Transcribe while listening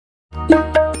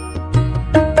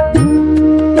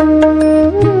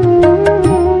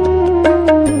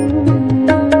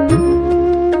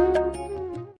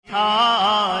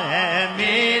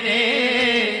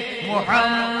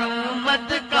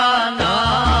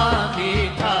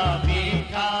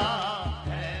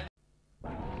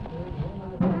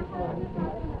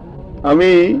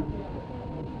আমি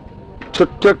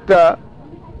ছোট্ট একটা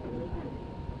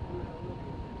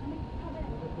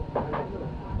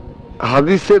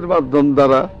হাদিসের মাধ্যম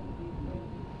দ্বারা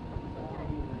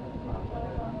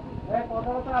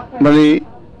মানে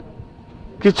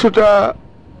কিছুটা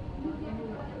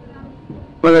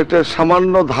মানে একটা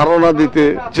সামান্য ধারণা দিতে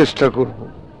চেষ্টা করব।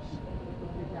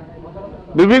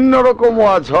 বিভিন্ন রকম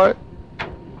ওয়াজ হয়,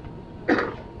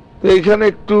 এইখানে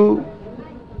একটু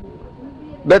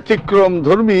ব্যতিক্রম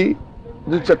ধর্মী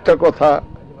দু চারটা কথা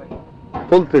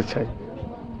বলতে চাই।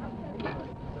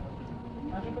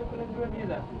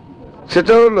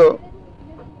 সেটা হলো,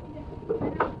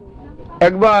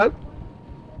 একবার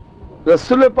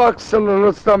রাসূল পাক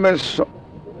সাল্লাল্লাহু আলাইহি ওয়াসাল্লামের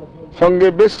সঙ্গে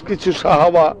বেশ কিছু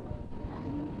সাহাবা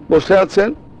বসে আছেন।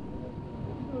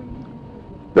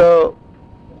 তো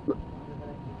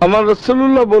আমার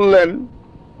রাসূলুল্লাহ বললেন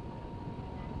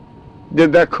যে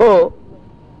দেখো,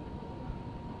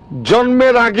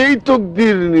 জন্মের আগেই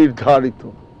তকদির নির্ধারিত।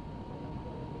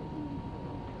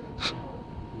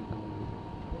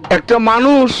 একটা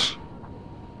মানুষ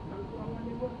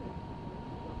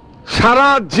সারা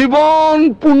জীবন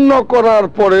পুণ্য করার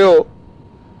পরেও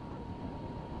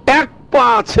এক পা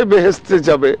আছে বেহেশতে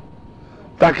যাবে,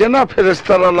 তাকে না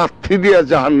ফেরেশতারা লাথি দিয়ে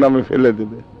জাহান্নামে ফেলে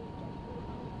দেবে।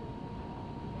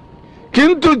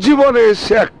 কিন্তু জীবনে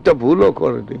সে একটা ভুলও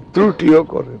করেনি, ত্রুটিও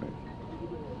করেনি,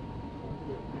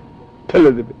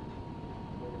 ফেলে দেবে।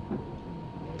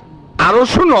 আরো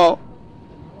শুনো,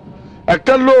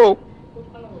 একটা লোক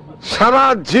সারা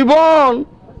জীবন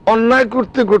অন্যায়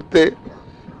করতে করতে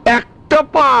একটা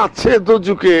পা আছে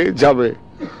দোজখে যাবে,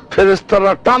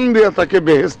 ফেরেশতারা টান দিয়ে তাকে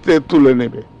বেহেশতে তুলে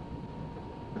নেবে।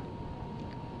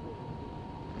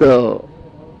 তো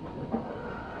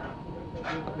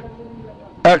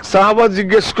এক সাহাবা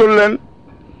জিজ্ঞেস করলেন,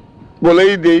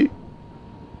 বলেই দেই,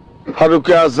 ফারুক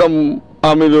আজম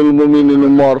আমিরুল মুমিনিন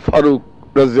উমর ফারুক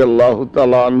রাদিয়াল্লাহু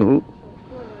তাআলা আনহু,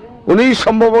 উনি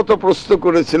সম্ভবত প্রশ্ন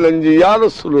করেছিলেন যে ইয়া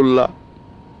রাসূলুল্লাহ,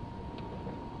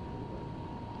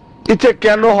 এটা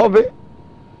কেন হবে?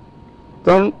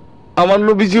 তখন আমার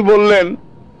নবীজি বললেন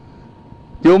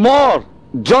যে উমর,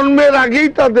 জন্মের আগেই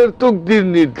তাদের তকদির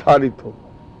নির্ধারিত,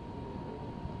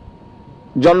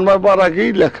 জন্মাবার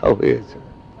আগেই লেখা হয়েছে।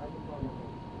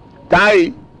 তাই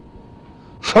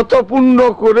শত পুণ্য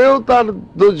করেও তার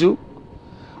দোজখ,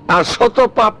 আর শত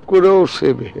পাপ করেও সে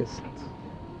বেহেশত।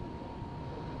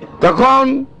 তখন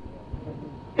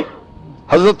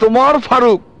হযরত ওমর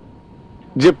ফারুক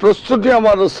যে প্রশ্নটি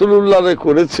আমার রাসূলুল্লাহ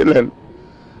করেছিলেন,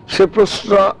 সে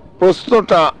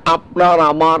প্রশ্নটা আপনার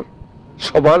আমার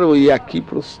সবার ওই একই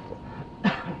প্রশ্ন।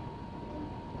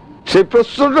 সেই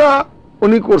প্রশ্নটা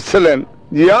উনি করছিলেন,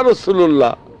 ইয়া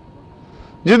রাসূলুল্লাহ,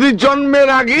 যদি জন্মের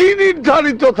আগেই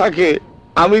নির্ধারিত থাকে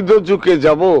আমি দোজখে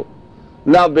যাব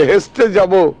না বেহেশতে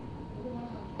যাব,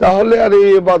 তাহলে আর এই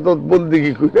ইবাদত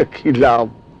বন্দেগী করে কি লাভ?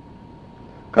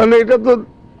 কারণ এটা তো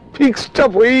ফিক্সড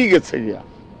আপ হয়েই গেছে,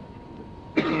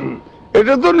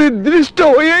 এটা তো নির্দিষ্ট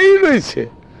হয়েই রয়েছে,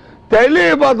 তাইলে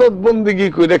ইবাদত বন্দেগী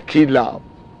করে কি লাভ?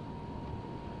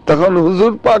 তখন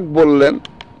হুজুর পাক বললেন,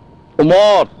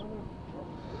 ওমর,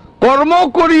 কর্ম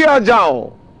করিয়া যাও,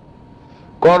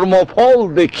 কর্মফল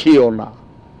দেখিও না।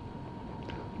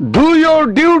 Do your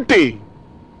duty,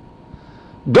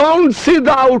 don't see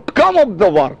the outcome of the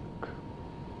work.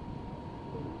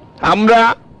 আমরা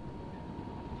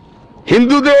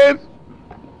হিন্দুদের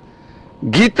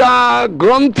গীতা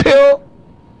গ্রন্থেও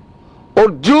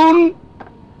অর্জুন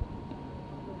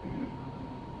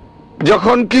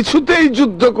যখন কিছুতেই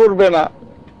যুদ্ধ করবে না,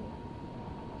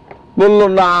 বলল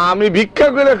না আমি ভিক্ষা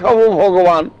করে খাবো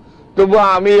ভগবান, তবু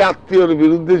আমি আত্মীয়র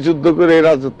বিরুদ্ধে যুদ্ধ করে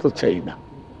রাজত্ব চাই না।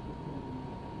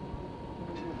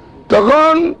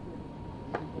 তখন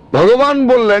ভগবান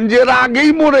বললেন যে এরা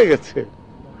আগেই মরে গেছে,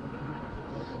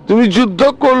 তুমি যুদ্ধ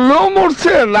করলেও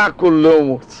মরছে, না করলেও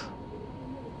মরছে।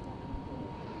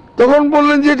 তখন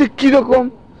বললেন যে এটা কিরকম?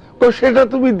 সেটা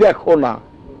তুমি দেখো না।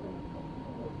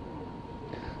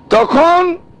 তখন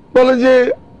বলে যে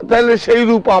তাহলে সেই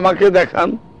রূপ আমাকে দেখান।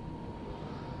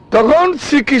 তখন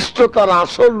শ্রীকৃষ্ণ তার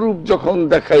আসল রূপ যখন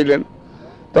দেখাইলেন,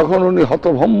 তখন উনি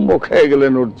হতভম্ব খেয়ে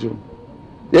গেলেন। অর্জুন,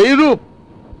 এই রূপ,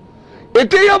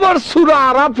 এটাই আবার সূরা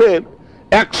আরাফের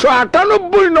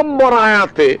 198 নম্বর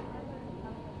আয়াতে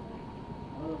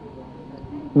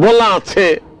বলা আছে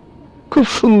খুব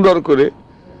সুন্দর করে,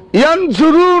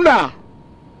 ইয়ানজুরুনা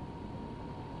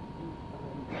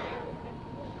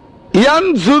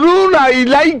ইয়ানজুরুনা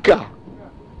ইলাইকা,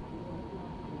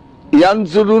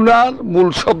 ইয়ানজুরুনার মূল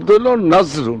শব্দ হলো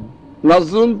নজরুন,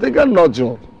 নজরুন থেকে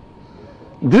নজর,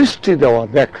 দৃষ্টি দেওয়া,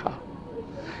 দেখা।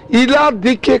 ইলা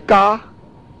দিকে কা,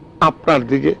 আপনার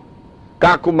দিকে,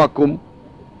 কাকুমাকুম,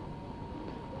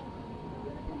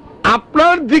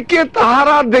 আপনার দিকে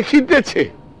তাহারা দেখিতেছে,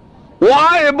 ওয়া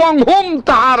এবং হুম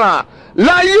তাহারা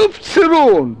লা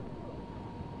ইউবসিরুন,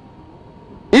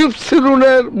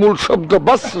 ইউবসিরুনের মূল শব্দ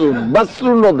বাসরুন,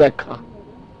 বাসরুনও দেখা।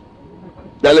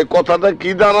 তাহলে কথাটা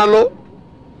কি দাঁড়ালো?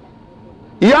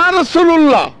 ইয়া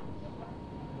রাসূলুল্লাহ,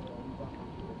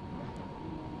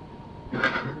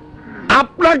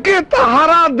 আপনাকে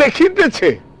তাহারা দেখিতেছে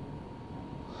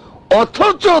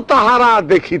অথচ তাহারা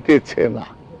দেখিতেছে না।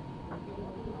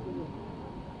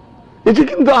 এটি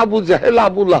কিন্তু আবু জাহেল,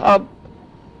 আবু লাহাব,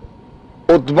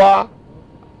 উতবা,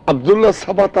 আব্দুল্লাহ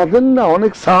সাবা তাদের না,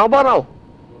 অনেক সাহাবারাও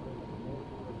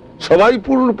সবাই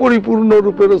পরিপূর্ণ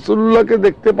রূপে রাসূলুল্লাহকে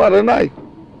দেখতে পারে নাই।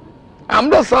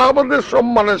 আমরা সাহাবাদের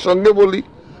সম্মানের সঙ্গে বলি,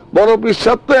 বড়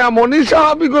বিশ্বাস তো এমনই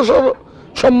সাহাবিকে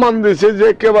সম্মান দিয়েছে যে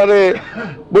একেবারে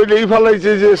বইলেই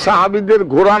ফেলাইছে যে সাহাবিদের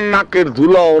ঘোড়ার নাকের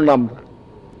ধুলাও নামবে।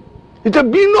 এটা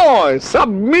বিনয়,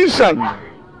 সাবমিশন,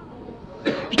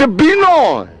 এটা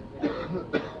বিনয়।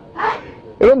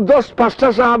 এরকম 10-5টা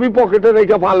সাহাবি পকেটে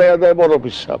রেখে ফালাইয়া দেয় বড়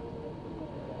বিশ্বাস,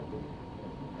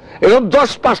 এরকম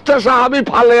 10-5টা সাহাবি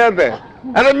ফালাইয়া দেয়।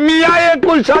 আরে মিয়া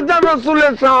 21,000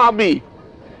 রাসূলের সাহাবি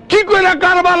কি করে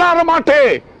কারবালার মাঠে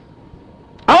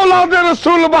আওলাদে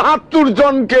রাসূল 72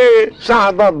 জনকে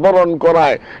শাহাদাত বরণ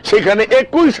করায়, সেখানে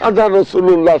 21,000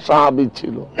 রাসূলুল্লাহ সাহাবী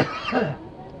ছিল।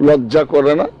 লজ্জা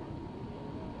করে না?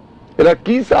 এরা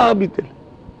কি সাহাবীতে?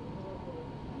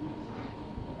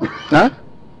 হ্যাঁ,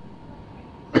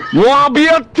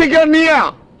 মুআবিয়ার থেকে নিয়ে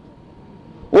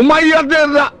উমাইয়াদের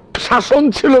শাসন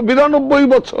ছিল 92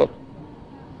 বছর,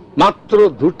 মাত্র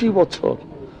 2টি বছর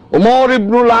ওমর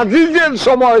ইবনুল আজিজের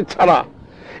সময় ছাড়া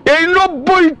এই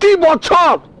 90টি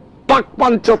বছর পাক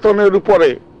পাঞ্চতনের উপরে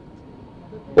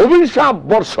অভিশাপ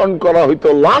বর্ষণ করা হইতো,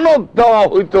 লানত দেওয়া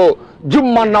হইতো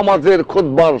জুম্মার নামাজের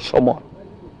খুতবার সময়।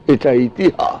 এটা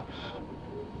ইতিহাস।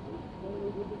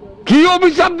 কি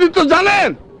অভিশাপ দিত জানেন?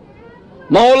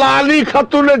 মাওলা আলী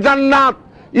খাতুনে জান্নাত,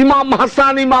 ইমাম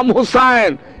হাসান, ইমাম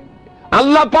হুসাইন,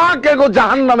 আল্লাহ পাক এগো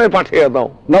জাহান্নামে পাঠিয়ে দাও,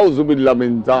 নাউজুবিল্লাহ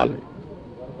মিন যালিক।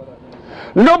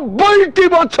 90টি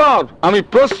বছর। আমি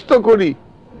প্রশ্ন করি,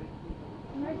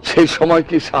 সেই সময়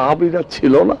কি সাহাবীরা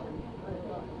ছিল না?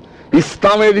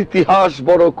 ইসলামের ইতিহাস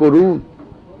বড় করুণ,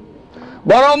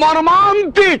 বড়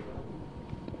মর্মান্তিক।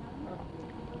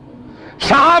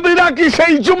 সাহাবীরা কি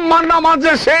সেই জুম্মার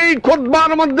নামাজে সেই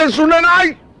খুতবার মধ্যে শুনে নাই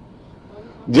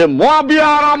যে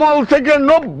মুআবিয়ার আমল থেকে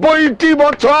 90টি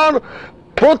বছর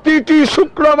প্রতিটি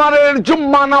শুক্রবারের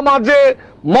জুম্মা নামাজে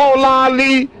মাওলা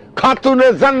আলী, খাতুনে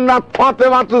জান্নাত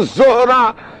ফাতেমাতুজ জোহরা,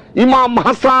 ইমাম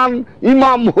হাসান,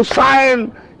 ইমাম হুসাইন,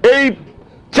 এই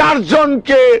 4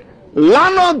 জনকে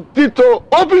লানত দিত,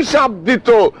 অভিশাপ দিত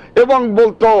এবং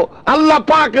বলতো আল্লাহ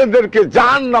পাক এদেরকে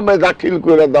জাহান্নামে দাখিল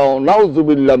করে দাও,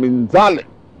 নাউজুবিল্লাহ মিন যালিক।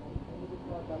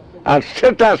 আর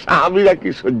সেটা সাহাবীরা কি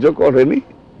সহ্য করেনি?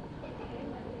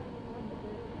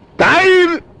 তাই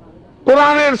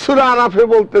কোরআনের সূরা আরাফে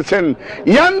বলতেছেন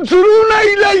ইয়ানজুরুনা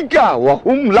ইলাইকা ওয়া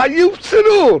হুম লা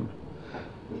ইউবসিরুন,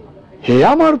 হে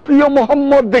আমার প্রিয়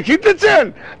মুহাম্মদ, দেখিতেছেন,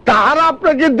 তাহারা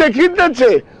আপনাকে দেখিতেছে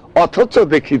অথচ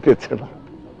দেখিতেছে না।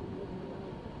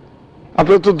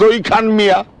 আপনি তো দই খান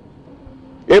মিয়া,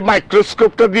 এই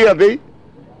মাইক্রোস্কোপটা দিয়া দেই,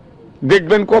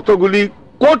 দেখবেন কতগুলি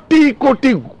কোটি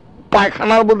কোটি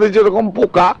পায়খানার মধ্যে যেরকম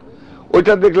পোকা,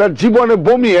 ওইটা দেখলে জীবনে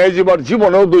বমি হয়ে যাবার,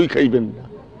 জীবনেও দই খাইবেন না।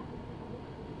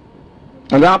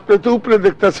 আপনি তো উপরে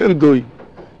দেখতেছেন দই,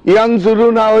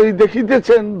 ইয়ানজুরুনা ওই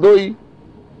দেখিতেছেন দই,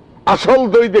 আসল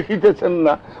দই দেখিতেছেন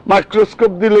না।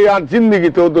 মাইক্রোস্কোপ দিলে আর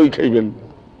জিন্দেগিতেও দই খাইবেন না।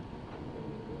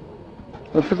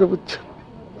 বুঝছেন?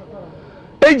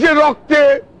 এই যে রক্তে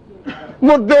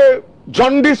মধ্যে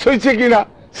জন্ডিস হয়েছে কিনা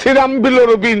সিরাম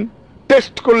বিলিরুবিন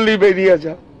টেস্ট করলেই বেরিয়ে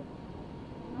যায়।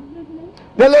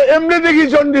 তাহলে এমনি দেখি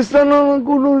জন্ডিস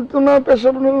না,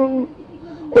 পেশাব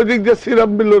ওই দিক দিয়ে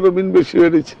সিরাম বিলিরুবিন বেশি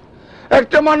বেড়েছে।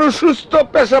 একটা মানুষ সুস্থ,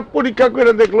 পেশাব পরীক্ষা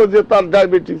করে দেখলো যে তার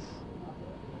ডায়াবেটিস।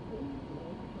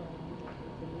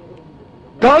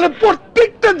 তাহলে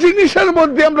প্রত্যেকটা জিনিসের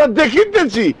মধ্যে আমরা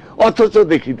দেখিতেছি অথচ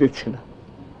দেখিতেছি না।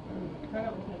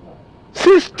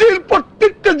 সৃষ্টির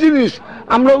প্রত্যেকটা জিনিস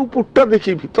আমরা উপরটা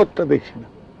দেখি, ভিতরটা দেখি না।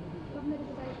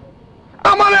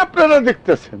 আমার আপনারা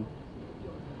দেখতেছেন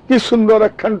কি সুন্দর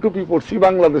একখান টুপি পরছি,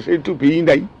 বাংলাদেশে এই টুপি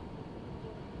নাই,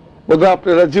 বোধহয়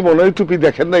আপনারা জীবনে এই টুপি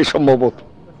দেখেন নাই সম্ভবত।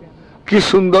 কি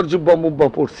সুন্দর জুব্বা মুব্বা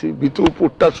পরছি, ভিতর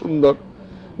উপরটা সুন্দর,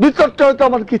 ভিতরটা হয়তো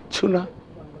আমার কিচ্ছু না।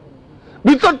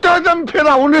 ভিতরটা হয়তো আমি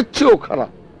ফেরাউনের চেয়েও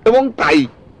খারাপ, এবং তাই।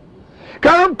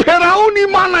 কারণ ফেরাউন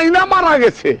ঈমান আইনা মারা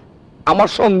গেছে, আমার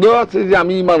সন্দেহ আছে যে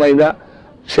আমি ঈমান আইনা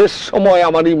শেষ সময়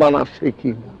আমার ঈমান আসে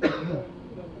কিনা।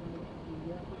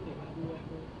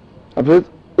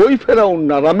 ওই ফেরাউন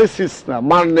না, রামেসিস না,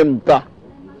 মারনেমতা,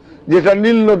 যেটা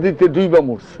নীল নদীতে ডুইবা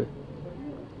মরছে।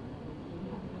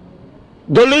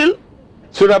 দলিল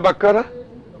সূরা বাকারা,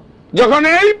 যখন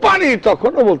এই পানি,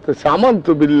 তখনও বলতেছে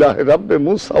আমানতু বিল্লাহি রাব্বে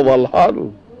মুসা ওয়াল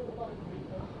হারুন,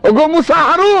 ওগো মুসা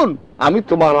হারুন, আমি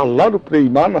তোমার আল্লাহর উপরে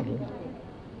ঈমান আনলাম,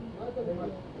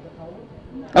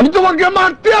 আমি তোমাকে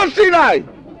মারতে আসি নাই,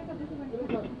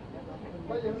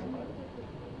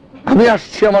 আমি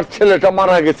আসছি, আমার ছেলেটা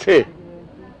মারা গেছে,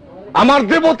 আমার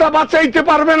দেবতা বাঁচাইতে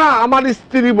পারবে না। আমার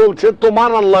স্ত্রী বলছে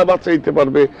তোমার আল্লাহ বাঁচাইতে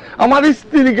পারবে, আমার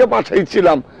স্ত্রীকে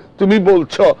পাঠাইছিলাম, তুমি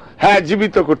বলছো হ্যাঁ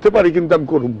জীবিত করতে পারি, কিন্তু আমি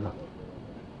করুম না,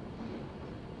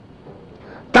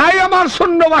 তাই আমার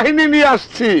সৈন্যবাহিনী নিয়ে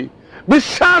আসছি।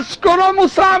 বিশ্বাস করো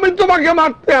মুসা, আমি তোমাকে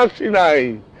মারতে আসি নাই,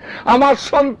 আমার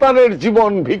সন্তানের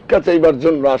জীবন ভিক্ষা চাইবার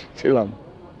জন্য আসছিলাম।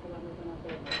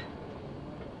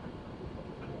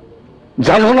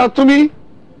 জানো না তুমি,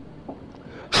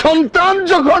 সন্তান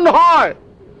যখন হয়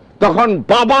তখন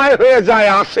বাবায় হয়ে যায়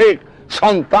আশেক,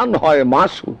 সন্তান হয়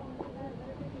মাসুক।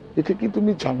 এটা কি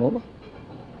তুমি জানো না?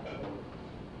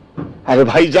 আরে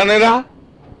ভাই জানেরা,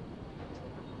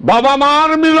 বাবা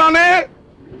মার মিলনে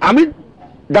আমি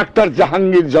ডাক্তার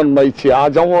জাহাঙ্গীর জন্মাইছি,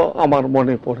 আজও আমার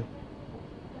মনে পড়ে।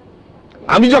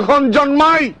 আমি যখন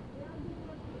জন্মাই,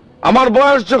 আমার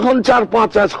বয়স যখন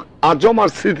 4-5, আজও আমার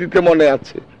স্মৃতিতে মনে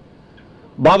আছে।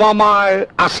 বাবা মা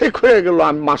আশেক হয়ে গেল,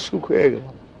 আমি মাসুক হয়ে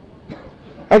গেলাম।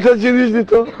 একটা জিনিস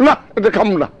দিত না, এটা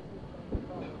খাবো না,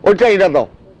 ওইটা এটা দাও,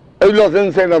 এই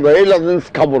লজেন্স এনে দাও, এই লজেন্স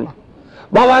খাবো না।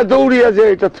 বাবা দৌড়িয়া যে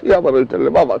এটা তুই আবার ওইটা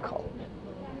বাবা খাও।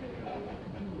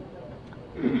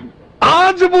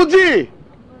 আজ বুঝি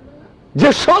যে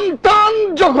সন্তান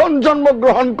যখন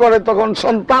জন্মগ্রহণ করে তখন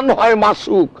সন্তান হয়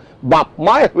মাসুক, বাপ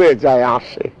মায় হয়ে যায়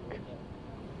আশেক।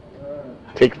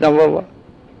 ঠিক না বাবা?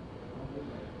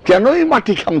 কেন এই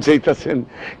মাটি খামচাইতেছেন?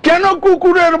 কেন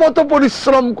কুকুরের মতো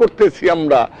পরিশ্রম করতেছি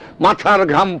আমরা, মাথার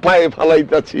ঘাম পায়ে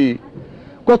ফালাইতেছি,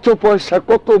 কত পয়সা,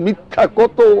 কত মিথ্যা,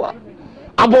 কত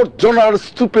আবর্জনার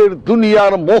স্তূপের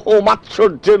দুনিয়ার মোহ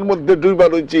মাৎসর্যের মধ্যে ডুবা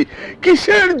রয়েছি।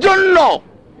 কিসের জন্য?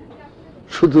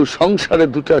 শুধু সংসারে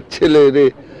দুটা ছেলেরে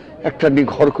একটা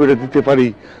ঘর করে দিতে পারি,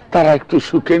 তারা একটু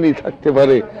সুখে নিয়ে থাকতে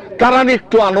পারে, তারা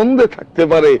একটু আনন্দে থাকতে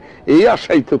পারে, এই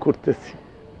আশাই তো করতেছি।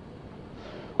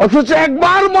 অথচ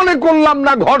একবার মনে করলাম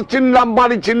না, ঘর চিনলাম,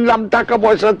 বাড়ি চিনলাম, টাকা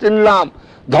পয়সা চিনলাম,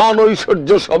 ধন ঐশ্বর্য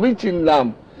সবই চিনলাম,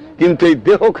 কিন্তু এই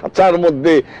দেহ খাঁচার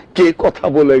মধ্যে কে কথা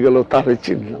বলে গেল তারে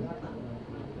চিনলাম না।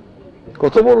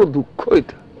 কত বড় দুঃখ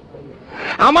এটা।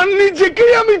 আমার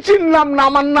নিজেকেই আমি চিনলাম না।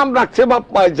 আমার নাম রাখছে বাপ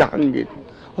মায় জাহাঙ্গীর,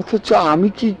 অথচ আমি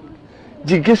কি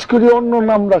জিজ্ঞেস করি অন্য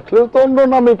নাম রাখলেও তো অন্য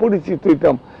নামে পরিচিত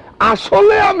হইতাম।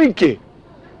 আসলে আমি কে?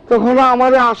 তখন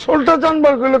আমার আসলটা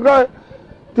জানবার গেলে কয়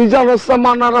তুই জানাস না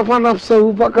মানারা ফানাফসাহু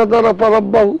ফাকাদারা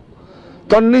পারাব্বাহু,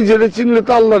 তোর নিজেরে চিনলে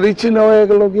তো আল্লাহরই চিনা হয়ে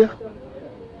গেল গিয়া।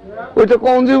 ওইটা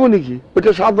কোন জীবনী কি?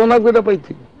 ওইটা সাধনা করে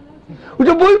পাইতে,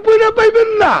 ওইটা বই পড়ে পাইবেন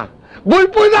না। বই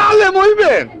পড়লে আলেম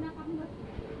হইবেন,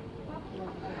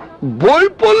 বই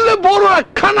পড়লে বড়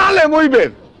একখান আলেম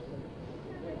হইবেন।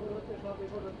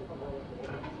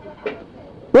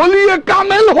 ওলিয়ে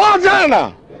কামেল হওয়া যায় না,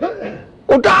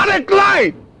 ওটা আরেক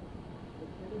লাইন।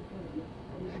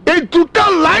 এই দুটা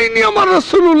লাইনই আমার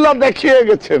রাসূলুল্লাহ দেখিয়ে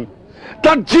গেছেন।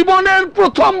 তার জীবনের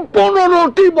প্রথম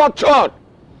 15টি বছর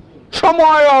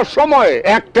সময় অসময়ে,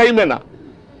 এক টাইমে না,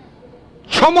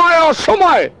 সময়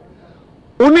অসময়ে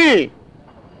উনি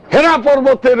হেরা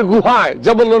পর্বতের গুহায়,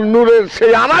 জাবলুন নূরের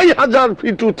সেই 2500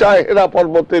 ফিট উঁচায় হেরা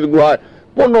পর্বতের গুহায়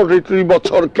 15টি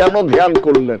বছর কেন ধ্যান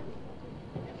করলেন?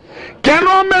 কেন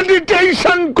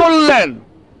মেডিটেশন করলেন?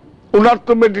 উনার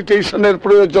তো মেডিটেশনের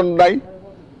প্রয়োজন নাই।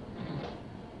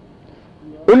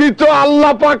 উনি তো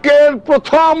আল্লাহ পাকের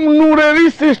প্রথম নূরেরই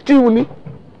সৃষ্টি। উনি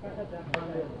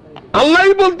আল্লাহ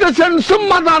বলতেছেন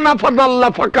সুম্মা দানা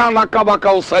ফাদাল্লাহ ফাকানা কাবা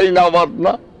কাউসাইনা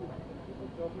ওয়াদনা।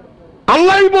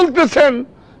 আল্লাহ বলতেছেন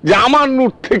যে আমার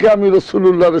নূর থেকে আমি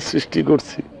রাসূলুল্লাহর সৃষ্টি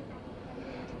করছি।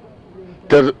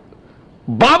 তার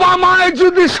বাবা মায়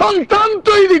যদি সন্তান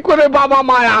তৈরি করে বাবা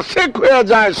মায় আশেক হয়ে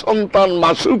যায়, সন্তান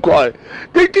মাসুক হয়,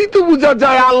 এটাই তো বোঝা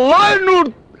যায় আল্লাহর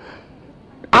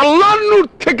নূর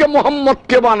থেকে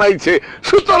মোহাম্মদকে বানাইছে।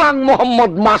 সুতরাং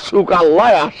মোহাম্মদ মাসুক, আল্লাহ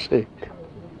আশেক।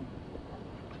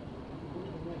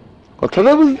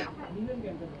 কথাটা বুঝলেন?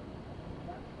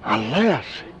 আল্লাহ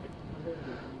আশেক,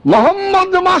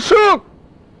 মোহাম্মদ মাসুক।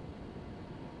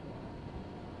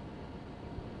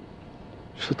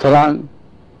 সুতরাং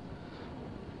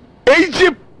এই যে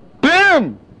প্রেম প্রেম,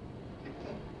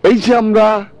 এই যে আমরা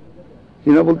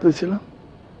কিনা বলতেছিলাম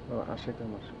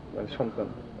সন্তান,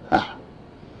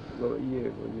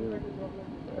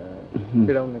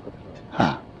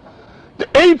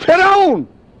 এই ফেরাউন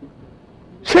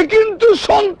সে কিন্তু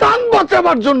সন্তান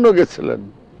বাঁচাবার জন্য গেছিলেন।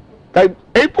 তাই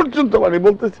এই পর্যন্ত মানে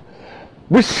বলতেছি,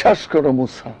 বিশ্বাস করো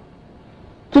মুসা,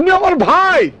 তুমি আমার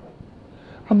ভাই,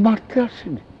 মারতে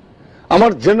আসিনি।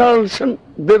 আমার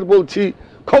জেনারেশনদের বলছি,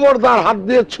 খবরদার হাত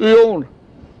দিয়ে ছুঁয়েও না।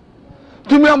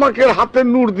 তুমি আমাকে হাতে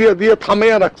নূর দিয়ে দিয়ে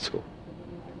থামিয়ে রাখছো,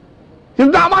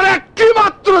 কিন্তু আমার একটি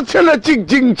মাত্র ছেলে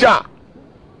চিকজিংচা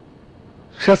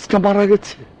শেষটা মারা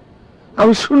গেছে।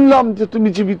 আমি শুনলাম যে তুমি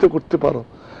জীবিত করতে পারো,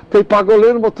 তাই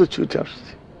পাগলের মতো ছুটে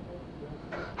আসছি।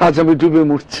 আজ আমি ডুবে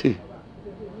মরছি,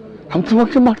 আমি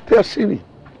তোমাকে মারতে আসিনি।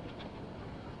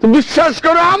 তুমি বিশ্বাস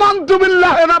করো, আমানতু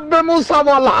বিল্লাহি রাব্বে মুসা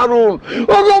ওয়াল হারুন।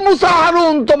 ওগো মুসা,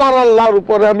 হারুন তোমার আল্লাহর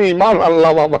উপরে আমি ঈমান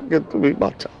আনলাম, আমাকে তুমি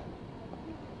বাঁচাও।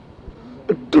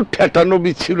 একটু ঠেটা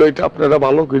নবী ছিল, এটা আপনারা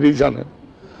ভালো করেই জানেন।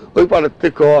 ওই পারের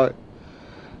থেকে কয়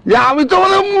যে আমি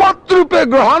তোমার উম্মত রূপে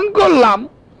গ্রহণ করলাম,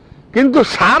 কিন্তু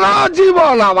সারা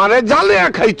জীবন আমারে জ্বালিয়া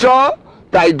খাইছ,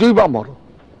 তাই ডুইবা মরো।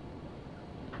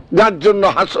 যার জন্য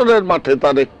হাসরের মাঠে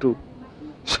তার একটু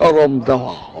শরম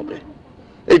দেওয়া হবে।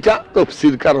 এটা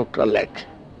তাফসীর কারকরা লেখে।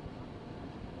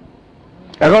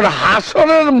 এখন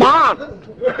হাসরের মাঠ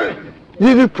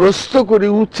যদি প্রশ্ন করি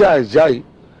উচ্চায় যাই,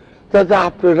 তাতে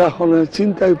আপনারা হলে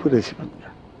চিন্তায় পড়েছিলেন।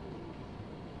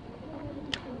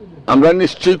 আমরা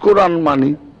নিশ্চয়ই কোরআন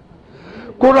মানি,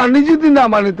 কোরআনই যদি না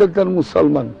মানি তার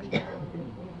মুসলমান।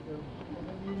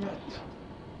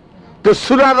 তো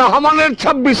সূরা রহমানের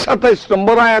 26-27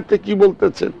 নম্বর আয়াতে কি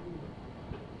বলতেছেন?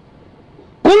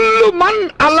 কুল্লু মান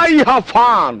আলাইহা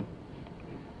ফান,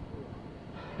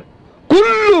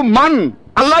 কুল্লু মান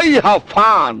আলাইহা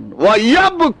ফান ওয়া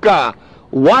ইয়াবকা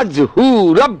ওয়াজহু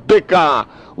রাব্বিকা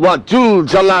ওয়া যুল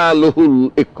জালালুহুল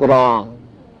ইকরাম।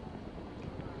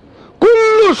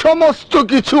 কুল্লু সমস্ত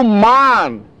কিছু,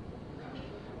 মান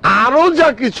আরো যা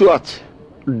কিছু আছে,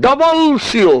 ডাবল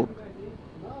শিওর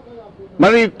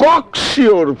মানে কক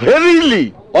শিওর, ভেরিলি,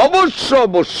 অবশ্য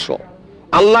অবশ্য।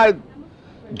 আল্লাহ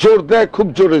জোর দেয় খুব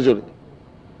জোরে জোরে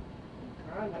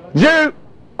যে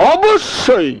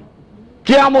অবশ্যই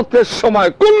কিয়ামতের সময়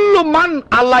কুল্লু মান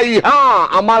আলাইহা,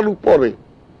 আমার উপরে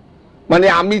মানে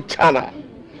আমি ছাড়া,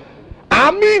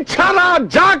 আমি ছাড়া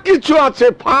যা কিছু আছে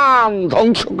ফান,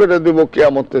 ধ্বংস করে দেব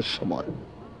কিয়ামতের সময়।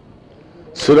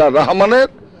 সূরা রহমানের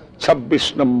 26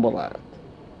 নম্বর আয়াত।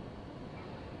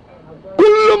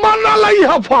 কুল্লু মান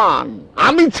আলাইহা ফান,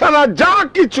 আমি ছাড়া যা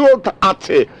কিছু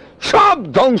আছে সব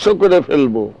ধ্বংস করে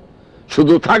ফেলবো,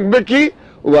 শুধু থাকবে কি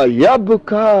ওয়া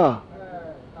ইয়াবকা।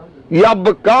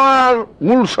 ইয়াবকার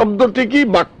মূল শব্দটি কি?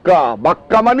 বাক্কা।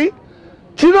 বাক্কা মানে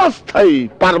চিরস্থায়ী,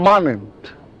 পার্মানেন্ট।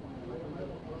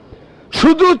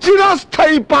 শুধু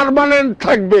চিরস্থায়ী পার্মানেন্ট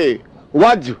থাকবে।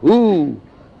 ওয়াজহু,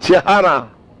 চেহারা,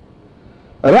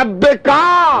 রাব্বিকা,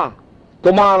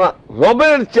 তোমার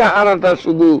রবের চেহারাটা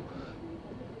শুধু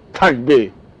থাকবে।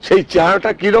 সেই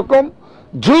চেহারাটা কিরকম?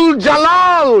 জুল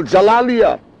জালাল,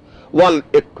 জালালিয়া, ওয়াল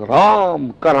ইকরাম,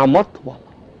 কারামত ওয়ালা।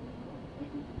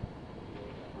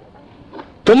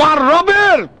 তোমার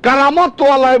রবের কারামত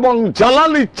ওয়ালা এবং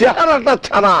জালালি চেহারাটা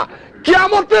ছাড়া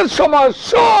কিয়ামতের সময়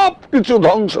সব কিছু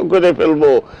ধ্বংস করে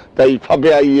ফেলবো। তাই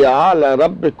ফাবিআইয়ি আলা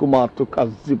রাব্বিকুমা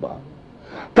তুকাজ্জিবান,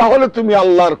 তাহলে তুমি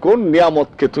আল্লাহর কোন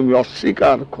নিয়ামতকে তুমি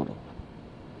অস্বীকার করো?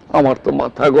 আমার তো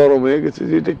মাথা গরম হয়ে গেছে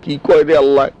যে এটা কি কয় রে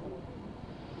আল্লাহ।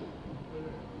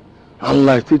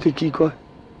 আল্লাহ তো এটা কি কয়?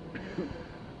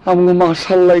 আমি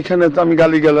মাশাআল্লাহ, এখানে তো আমি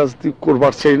গালিগালাজ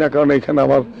করবার চাই না, কারণ এখানে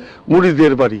আমার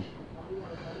মুরিদের বাড়ি।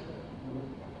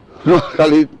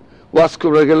 নোয়াখালী ওয়াজ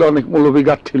করে গেলে অনেক মৌলবী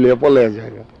গাঁঠিলে পলে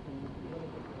জায়গা,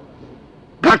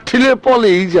 গাঁঠিলে পলে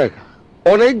এই জায়গা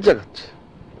অনেক জায়গা আছে।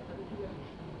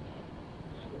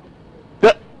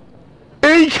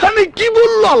 এইখানে কি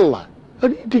বললো আল্লাহ?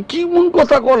 এটা কি মন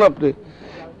কথা কন আপনি?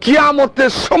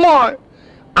 কিয়ামতের সময়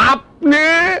আপনি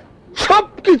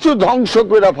সবকিছু ধ্বংস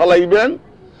করে ফেলাইবেন,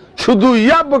 শুধু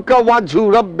ইয়াবকা ওয়াজহু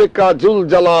রাব্বিকা যুল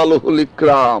জালালুহুল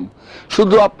ইকরাম,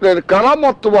 শুধু আপনার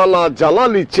কারামতওয়ালা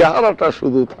জালালি চেহারাটা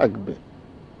শুধু থাকবে।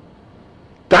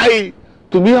 তাই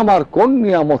তুমি আমার কোন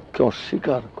নিয়ামতকে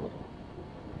অস্বীকার করো?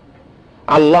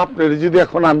 আল্লাহ আপনার যদি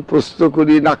এখন আমি প্রশ্ন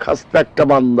করি না খাস্তা একটা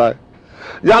বান্দায়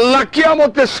যে আল্লাহ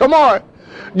কিয়ামতের সময়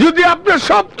যদি আপনি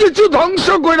সবকিছু ধ্বংস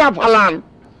করে ফেলান,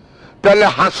 তাহলে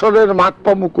হাসরের মাঠ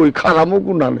পামু কই? খারামু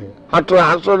গুনানে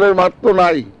হাসরের মাঠ তো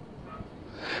নাই,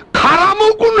 খারামু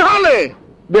গুনানে।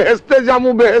 বেহেস্তে জামু,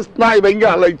 বেহেস্ত নাই, ভেঙ্গে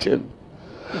হালাইছেন।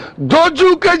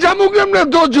 দোজুকে জামু কেমনে?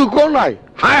 দোজুকও নাই।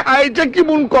 হায় হায়, এটা কি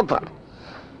মন কথা?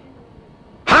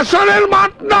 হাসরের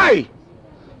মাঠ নাই,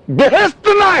 বেহেশত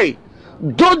নাই,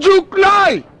 দোজক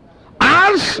নাই,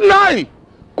 আরশ নাই,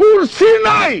 কুরসি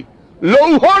নাই,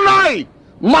 লৌহ নাই,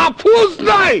 মাহফুজ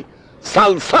নাই,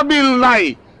 সালসাবিল নাই,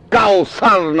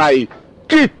 কাউসার নাই,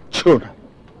 কিচ্ছু নাই,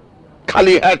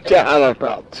 খালি চেহারাটা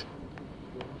আছে।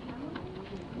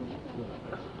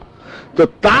 তো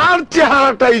তার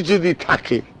চেহারাটাই যদি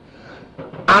থাকে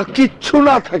আর কিচ্ছু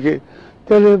না থাকে,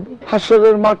 তাহলে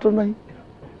হাসরের মাঠও নাই,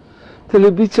 তাহলে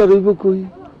বিচার হইব কই?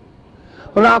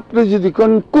 আপনি যদি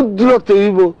কোন কুদরত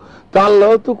হইব, তা আল্লাহ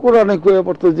তো কোরআনে কয়ে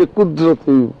পড়তো যে কুদরত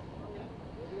হইব।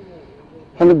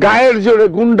 গায়ের জোরে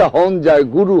গুন্ডা হন যায়,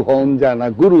 গুরু হন যায় না,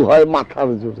 গুরু হয় মাথার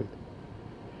জোরে।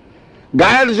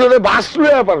 গায়ের জোরে বাঁশ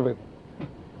লইয়া পারবেন,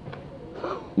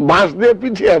 বাঁশ দিয়ে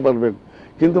পিছিয়ে পারবেন,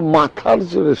 কিন্তু মাথার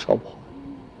জোরে সব হয়।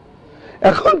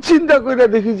 এখন চিন্তা কইরা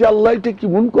দেখি যে আল্লাহ এটা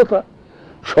কেমন কথা,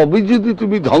 সবই যদি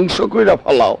তুমি ধ্বংস কইরা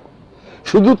ফেলাও,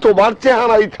 শুধু তোমার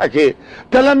চেহারাই থাকে,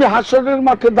 তাহলে আমি হাসরের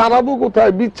মাঠে দাঁড়াবো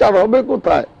কোথায়? বিচার হবে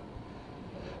কোথায়?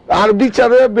 আর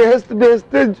বিচারে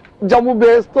বেহেশতে যাবো,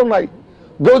 বেহেশত নাই,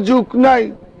 দোজক নাই,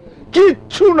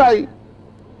 কিচ্ছু নাই।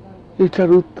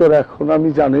 এটার উত্তর এখন আমি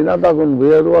জানি না। দাগন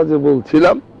ভাইয়ার ওয়াজে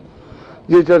বলছিলাম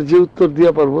যে এটার যে উত্তর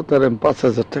দিয়ে পারবো তার আমি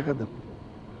 5,000 টাকা দেব।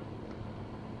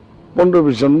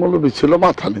 15-20 জন মৌলবী ছিল,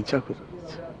 মাথা নিচা করে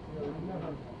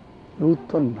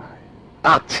উত্তর নাই।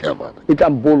 আচ্ছা, আবার এটা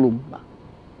বলুন না,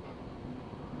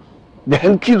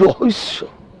 দেখেন কি রহস্য।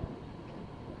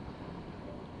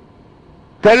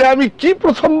 তাহলে আমি কি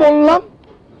প্রথম বললাম?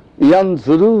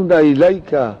 ইয়ানজুরুনা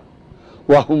ইলাইকা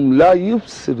ওয়া হুম লা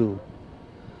ইউবসিরুন।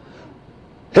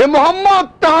 হে মুহাম্মদ,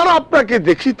 তাহারা আপনাকে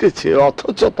দেখিতেছে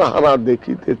অথচ তাহারা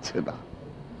দেখিতেছে না।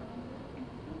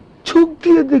 চোখ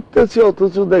দিয়ে দেখতেছে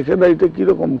অথচ দেখে না, এটা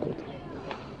কিরকম কথা?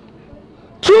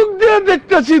 চোখ দিয়ে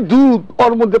দেখতেছি দুধ,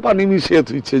 ওর মধ্যে পানি মিশিয়ে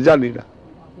থুইছে, জানি না,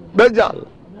 বেজাল।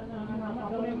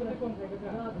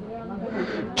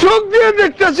 চোখ দিয়ে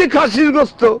দেখতেছি খাসির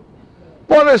গোস্ত,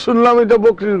 পরে শুনলাম এটা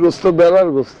বকরির গোস্ত, বেড়ার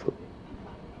গোস্ত।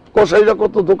 কসাইরা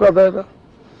কত ধোকা দেয় না।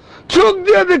 চোখ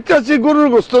দিয়ে দেখতেছি গরুর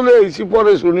গোস্ত লইছি,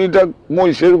 পরে শুনি এটা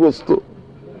মহিষের গোস্ত।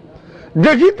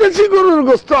 দেখিতেছি গরুর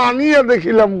গোস্ত, আনিয়া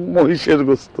দেখিলাম মহিষের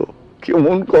গোস্ত।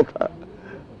 কেমন কথা?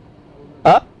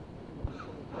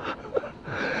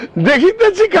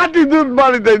 দেখিতেছি খাঁটি দুধ,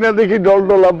 বাড়ি দেয় না, দেখি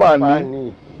ডলডলা পানি।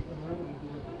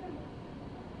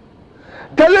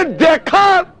 তাহলে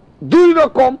দেখার দুই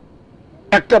রকম,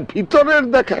 একটা ভিতরের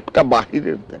দেখা, একটা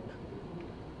বাহিরের দেখা।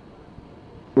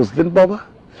 বুঝলেন বাবা?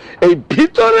 এই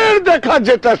ভিতরের দেখা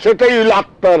যেটা, সেটাই হল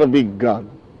আত্মার বিজ্ঞান।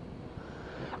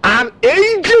 আর এই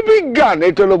যে বিজ্ঞান,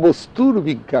 এটা হলো বস্তুর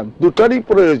বিজ্ঞান। দুটারই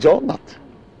প্রয়োজন আছে,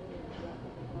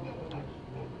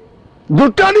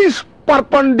 দুটারই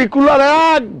পারপেন্ডিকুলার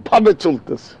একভাবে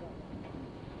চলতেছে।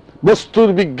 বস্তুর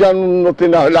বিজ্ঞান উন্নতি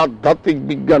না হলে আধ্যাত্মিক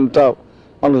বিজ্ঞানটা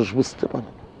মানুষ বুঝতে পারে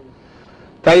না।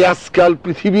 তাই আজকাল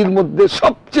পৃথিবীর মধ্যে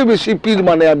সবচেয়ে বেশি পীর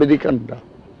মানে আমেরিকানরা,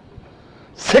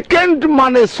 সেকেন্ড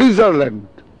মানে সুইজারল্যান্ড,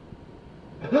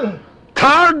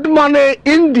 থার্ড মানে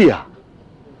ইন্ডিয়া,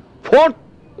 ফোর্থ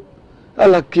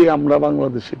এলাকি আমরা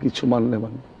বাংলাদেশে কিছু মানলে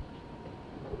মানে।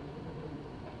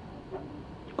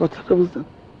 কথাটা বুঝলেন?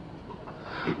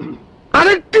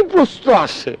 আরেকটি প্রশ্ন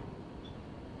আসে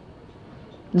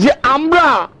যে আমরা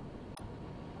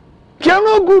কেন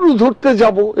গুরু ধরতে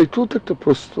যাব, এটাও তো একটা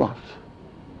প্রশ্ন আসে।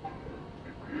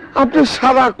 আপনি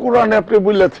সারা কোরআনে আপনি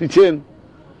বলেছেন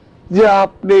যে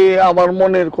আপনি আমার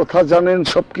মনের কথা জানেন,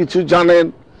 সবকিছু জানেন।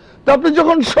 তা আপনি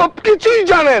যখন সবকিছুই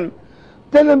জানেন,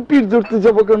 তাহলে পীর ধরতে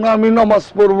যাবো কেন? আমি নামাজ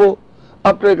পড়বো,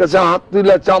 আপনার কাছে হাত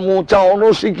তুলা চাওয়ানো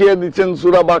শিখিয়ে দিচ্ছেন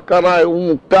সূরা বাকারায়,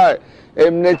 উমুকটায়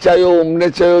এমনে চাইও অমনে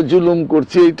চাইও, জুলুম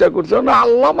করছি, এইটা করছে না।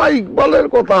 আল্লামা ইকবালের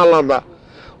কথা আলাদা,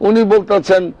 উনি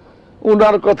বলতেছেন,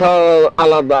 উনার কথা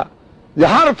আলাদা, যে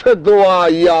হারফে দোয়া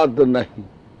ইয়াদ নাহি।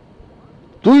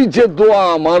 তুই যে দোয়া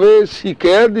আমারে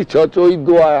শিখে দিছ, ওই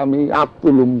দোয়া আমি হাত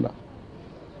তুলুম না।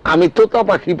 আমি তোতা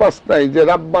পাখি পাস নাই যে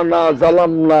রাব্বানা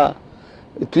জালামনা,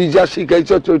 তুই যা শিখাইছ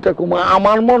ওইটা কম,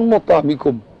 আমার মন মতো আমি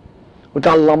কম। ওটা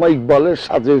আল্লামা ইকবালের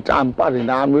সাজে, ওইটা আমি পারি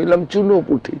না। আমি হইলাম চুনো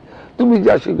পুঠি, তুমি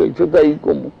যা শিখাইছো তাই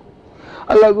কম।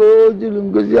 আল্লাহ গো জুলুম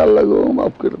করছি, আল্লাহ গো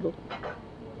মাফ করে দাও।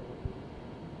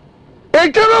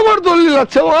 এইটার আবার দলিল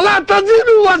আছে, ওয়ালা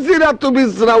তাজিরু ওয়াজিরাতু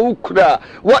বিজরা উখরা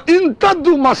ওয়া ইন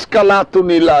তাদু মাসকালাতুন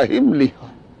ইলা হিমলিহা।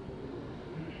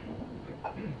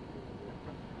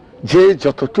 যে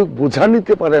যতটুক বোঝা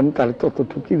নিতে পারে আমি তার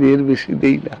ততটুকুই, এর বেশি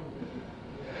দেই না।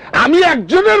 আমি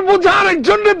একজনের বোঝা আর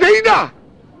একজনের দেই না।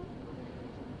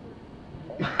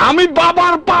 আমি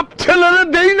বাবার পাপ ছেলেরে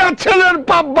দেই না, ছেলের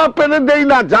পাপ বাপেরে দেই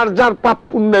না। যার যার পাপ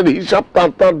পুণ্যের হিসাব তার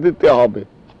তার দিতে হবে।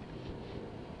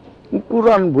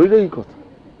 কোরআন বইটাই কথা,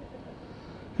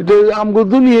 এটা আমগো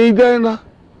দুনিয়াই দেয় না।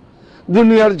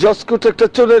 দুনিয়ার জজকোর্ট একটা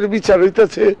চোরের বিচার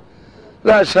হইতেছে,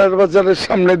 রায়সাহের বাজারের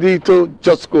সামনে দিয়েই তো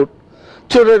জজকোর্ট,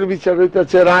 চোরের বিচার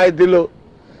হইতেছে, রায় দিল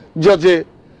জজে,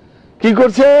 কি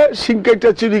করছে, সিংকাইটা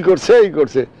চুরি করছে, এই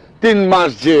করছে, 3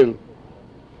 মাস জেল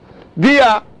দিয়া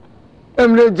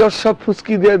এমনি জজ সাহেব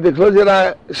ফুসকি দিয়ে দেখলো যে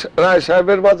রায়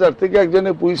সাহেবের বাজার থেকে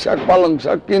একজনে পুঁই শাক পালং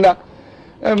শাক কিনা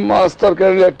মাছ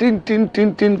তরকারি টিন টিন টিন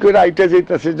টিন করে আইটা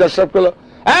যাইতেছে। জজ সাহেব বলল,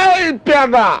 এই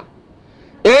পেয়াদা,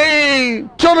 এই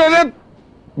চোরের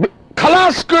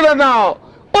খালাস করে নাও,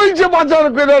 ওই যে বাজার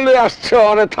করে লয়ে আসছে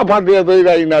ওরে থাপা দিয়ে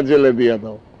দইরাই না জেলে দিয়ে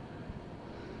দাও।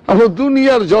 আমরা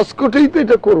দুনিয়ার জজকোর্টেই তো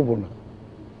এটা করবো না,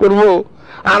 করবো?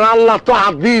 আর আল্লাহ তো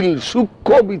আদিল,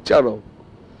 সূক্ষ্ম বিচারক,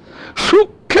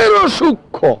 সূক্ষ্মেরও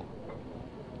সূক্ষ্ম।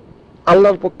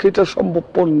 আল্লাহর পক্ষে এটা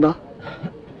সম্ভবপর না,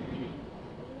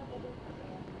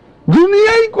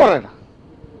 দুনিয়াই করে না,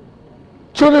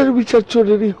 চোরের বিচার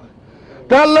চোরেরই হয়।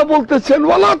 তা আল্লাহ বলতেছেন,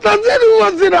 ওয়ালা তাজিরু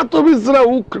ওয়াজিরাতু বিজরা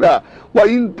উখরা ওয়া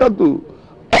ইন তাদু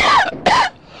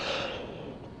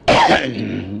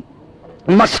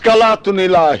মাশকালাতুন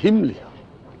ইলা হিমলিহা।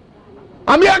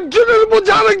 আমি একজনের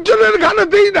বোঝা আরেকজনের ঘাড়ে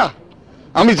দেই না,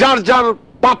 আমি যার যার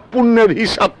পাপ পুণ্যের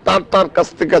হিসাব তার কাছ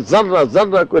থেকে জাররা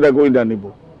জাররা করে গইনা নিব।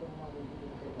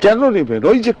 কেন নিবেন?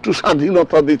 ওই যে একটু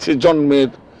স্বাধীনতা দিচ্ছে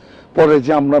জন্মের পরে,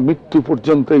 যে আমরা মৃত্যু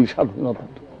পর্যন্ত এই স্বাধীনতা,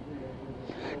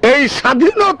 এই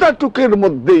স্বাধীনতাটুকের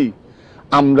মধ্যেই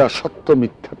আমরা সত্য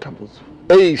মিথ্যাটা বুঝব।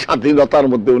 এই স্বাধীনতার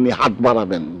মধ্যে উনি হাত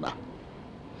বাড়াবেন না।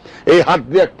 এই হাত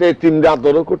দিয়ে একটা এতিমরে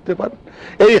আদরও করতে পারেন,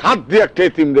 এই হাত দিয়ে একটা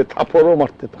এতিমরে থাপড়ও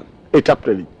মারতে পারেন, এটা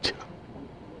আপনার ইচ্ছা।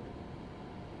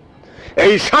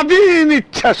 এই স্বাধীন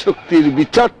ইচ্ছা শক্তির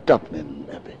বিচারটা আপনি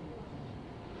নেবেন।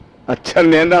 আচ্ছা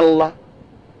নেন আল্লাহ,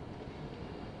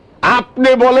 আপনি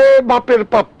বলে বাপের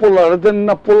পাপ পোলার দেন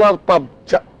না, পোলার পাপ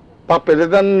পাপের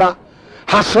দেন না,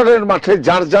 হাসরের মাঠে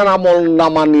যার যার আমল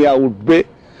নামা নিয়ে উঠবে।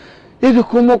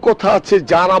 এরকমও কথা আছে,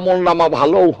 যার আমল নামা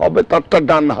ভালো হবে তারটা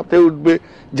ডান হাতে উঠবে,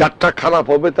 যারটা খারাপ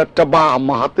হবে তারটা বাম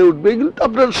হাতে উঠবে। এগুলো তো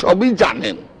আপনারা সবই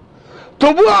জানেন,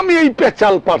 তবু আমি এই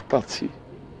পেঁচাল পারতাছি।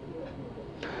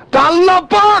 আল্লাহ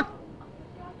পাক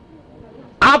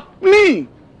আপনি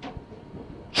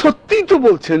সত্যি তো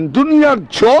বলছেন, দুনিয়ার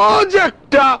জজ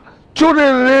একটা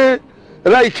চোরের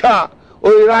রাইখা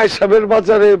ওই রায় সাহেবের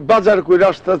বাজারে বাজার করে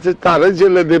আসতেছে, তারে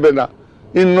জেলে দেবে না,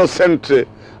 ইনোসেন্টে।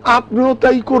 আপনিও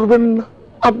তাই করবেন না,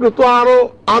 আপনি তো আরো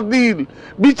আদিল,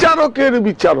 বিচারকের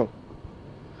বিচারক।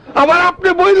 আবার আপনি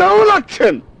বইলেও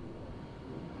লাগছেন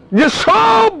যে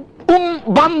সব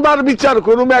বান্দার বিচার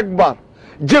করুম একবার,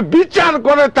 যে বিচার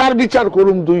করে তার বিচার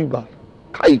করুম 2 বার।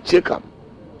 খাইছে কাম,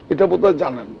 এটা বোধহয়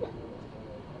জানেন না।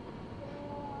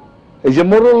 এই যে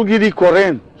মোরলগিরি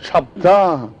করেন,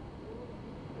 সাবধান।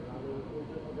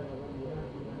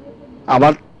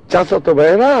 আমার চাচাতো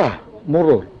ভাইরা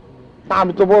মোরল,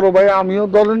 আমি তো বড় ভাই, আমিও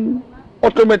ধরেন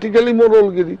অটোমেটিক্যালি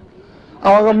মোরলগিরি।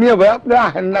 আমাকে মিয়া ভাই আপনি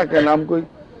আহেন না কেন? আমি কই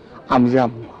আমি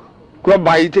যাম।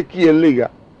 বাড়িতে কি এর লিগা?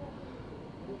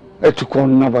 একটু কর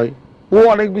না ভাই, ও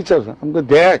অনেক বিচার। আমাকে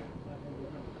দেখ,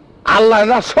 আল্লাহ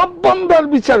না সব বান্দার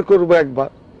বিচার করবো একবার।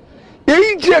 এই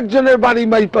যে একজনের বাড়ি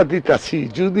মাইপা দিতাছি,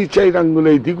 যদি 4 আঙ্গুল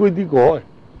এই দিক ওই দিক হয়,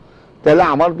 তাহলে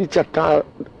আমার বিচারটা,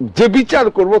 যে বিচার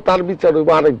করব তার বিচার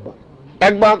হইব আরেকবার,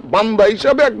 একবার বান্দা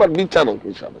হিসাবে, একবার বিচারক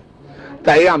হিসাবে।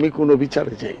 তাই আমি কোনো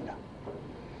বিচারে যাই না।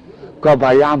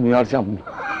 ভাই আমি আর যাব না,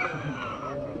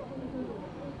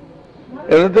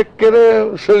 এনে দেখে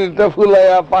শরীরটা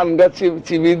ফুলাইয়া পান গাছ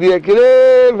চিবি দিয়ে কিরে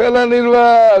ফেলা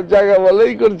নির্বাক জায়গা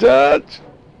বলেই করছ।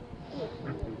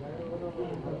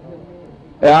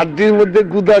 আড্ডির মধ্যে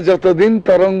গুদা যতদিন,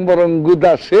 তরং বরং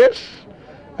গুদা শেষ।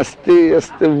 আস্তে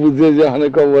আস্তে বুঝে যখন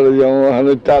কবরে যাবো,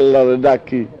 ওখানে আল্লাহরে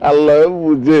ডাকি, আল্লাহ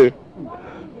বুঝে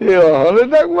এ ওখানে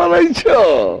ডাক বানাইছ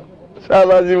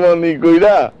সারা জীবনই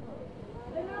কইরা।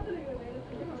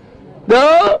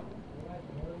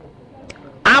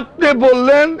 আপনি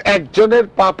বললেন একজনের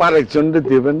পাপ আর একজনের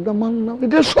দেবেন না, মানলাম,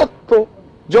 এটা সত্য।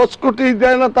 জজ কোর্টেই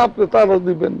দেয় না, তা আপনি তারও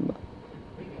দিবেন না।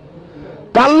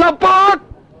 আল্লাহ পাক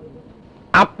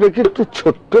আপনাকে একটু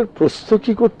ছোট্ট প্রশ্ন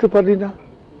কি করতে পারি না?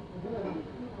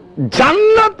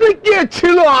 জান্নাতে কে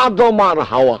ছিল? আদম আর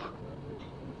হাওয়া,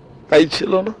 তাই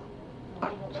ছিল না?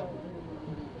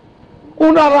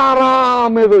 ওনারা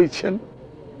আরামে রয়েছেন।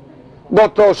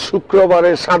 গত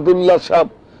শুক্রবারে সাদুল্লাহ সাহেব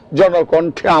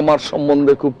জনকণ্ঠে আমার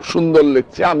সম্বন্ধে খুব সুন্দর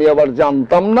লিখছে, আমি আবার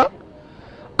জানতাম না।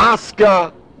 আজকে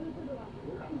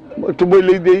একটু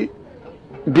বলেই দেই,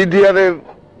 বিডিআরের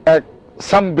এক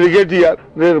সাম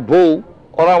ব্রিগেডিয়ারের বউ,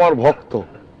 ওরা আমার ভক্ত।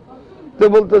 তো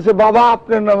বলতেছে, বাবা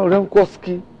আপনার নাম? ওরকম কোস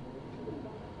কি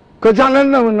জানেন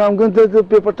না আমার নাম? কিন্তু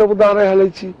পেপারটা বোধ আড়াই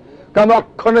হালাইছি, আমি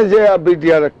অক্ষণে যে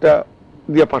বিডিআর একটা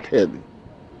দিয়ে পাঠিয়ে দিই।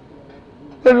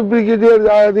 ব্রিগেডিয়ার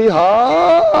যায় দি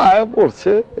হ্যাঁ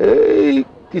পড়ছে এই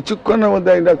কিছুক্ষণের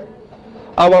মধ্যে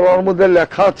আবার ওর মধ্যে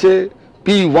লেখা আছে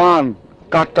P1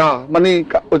 কাটা, মানে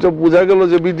ওটা বোঝা গেল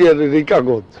যে বিডিআরের এই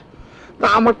কাগজ। তা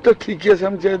আমারটা ঠিকই আছে,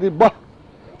 আমি চাই দিই বাহ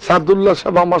সাদুল্লাহ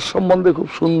সাহেব আমার সম্বন্ধে খুব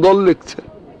সুন্দর লিখছে,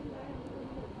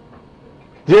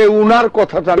 যে উনার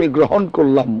কথাটা আমি গ্রহণ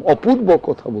করলাম, অপূর্ব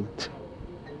কথা বলছে।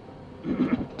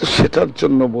 তো সেটার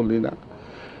জন্য বলি না।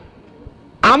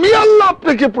 আমি আল্লাহ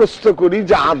আপনাকে প্রশ্ন করি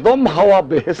যে আদম হাওয়া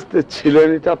বেহেশতে ছিলেন,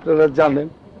 এটা আপনারা জানেন।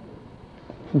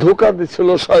 ধোঁকা দিছিল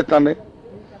শয়তানে,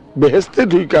 বেহেশতে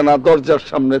ঢুকা না, দরজার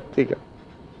সামনের থেকে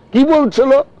কি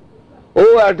বলছিল? ও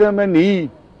Adam and eve,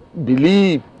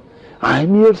 believe I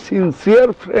am your sincere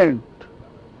friend.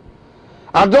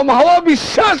 আদম হাওয়া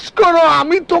বিশ্বাস করো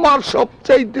আমি তোমার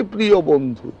সবচাইতে প্রিয়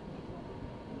বন্ধু।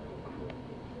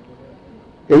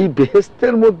 এই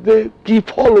বেহেশতের মধ্যে কি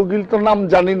ফল, ওগুলি তো নাম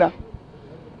জানি না,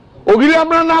 ওগুলি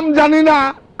আমরা নাম জানি না।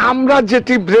 আমরা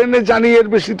যেটি ব্রেনে জানি এর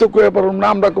বেশি তো কয়ে পারব না।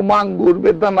 আমরা কম আঙ্গুর,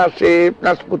 বেদানা, সেব,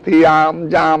 নাশপাতি, আম,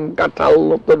 জাম, কাঁঠাল,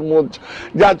 তরমুজ,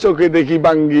 যা চোখে দেখি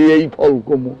বাঙ্গি, এই ফল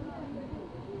কমু,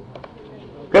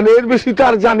 কেন এর বেশি তো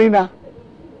আর জানি না।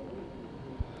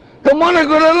 তো মনে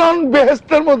করলেন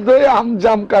বেহেশতের মধ্যে আম,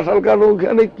 জাম, কাঁঠাল, কারণ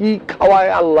ওখানে কি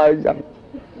খাওয়ায় আল্লাহ জানে,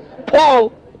 ফল,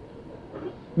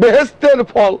 বেহেশতের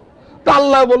ফল। তা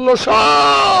আল্লাহ বলল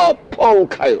সব ফল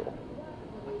খায়,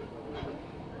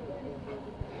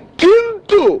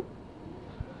 কিন্তু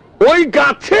ওই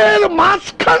গাছের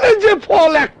মাঝখানে যে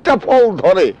ফল, একটা ফল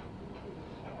ধরে,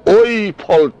 ওই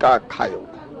ফলটা খায়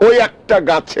না। ওই একটা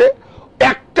গাছে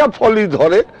একটা ফলই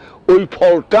ধরে, ওই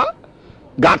ফলটা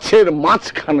গাছের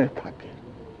মাঝখানে থাকে,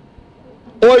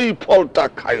 ওই ফলটা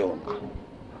খায় না।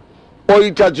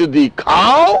 ওইটা যদি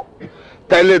খাও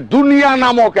তাহলে দুনিয়া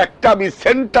নামক একটা আমি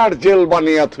সেন্টার জেল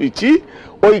বানিয়ে থুইছি,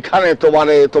 ওইখানে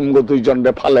তোমারে তোমরা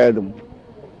দুইজনে ফালাই দেব।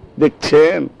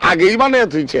 দেখছেন, আগেই বানিয়ে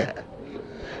থুইছে,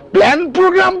 প্ল্যান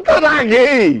প্রোগ্রাম তার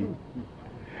আগেই।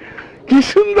 কি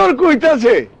সুন্দর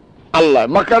কইতাছে আল্লাহ,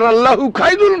 মাকার আল্লাহু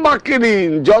খাইরুল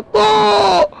মাকিরিন। যত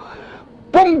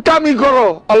পংটামি করো,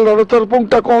 আল্লাহর তোর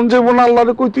পংটা কম যাব না,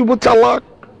 আল্লাহরে কইতিব চালাক।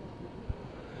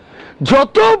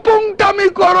 যত পংটামি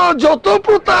করো, যত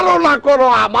প্রতারণা করো,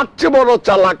 আমার চেয়ে বড়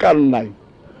চালাক আর নাই।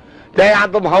 তাই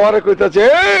আদম হাওয়ারে কইতাছে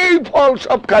এই ফল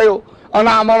সব খায়ও,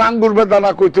 না আমার আঙ্গুর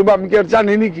বেদানা কইতিব, আমি কি আর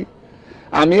জানি নাকি?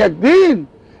 আমি একদিন,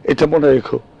 এটা মনে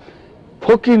রেখো,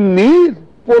 ফকিন্নির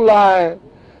পোলায়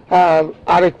আর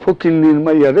আরেক ফকিন্নির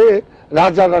মাইয়ারে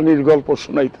রাজা রানীর গল্প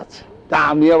শোনাইতেছে। তা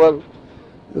আমি আবার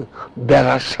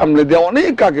বেড়ার সামনে দিয়ে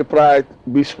অনেক আগে, প্রায়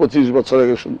 20-25 বছর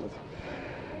আগে শুনতেছি,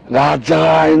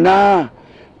 রাজায় না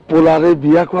পোলারে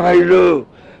বিয়া করাইলো,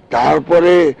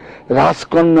 তারপরে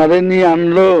রাজকন্যারে নিয়ে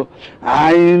আনলো,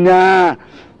 আইনা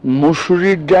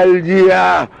মুসুরির ডাল দিয়া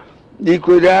ই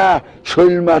কইরা,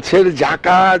 শৈল মাছের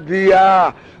ঝাঁকা দিয়া,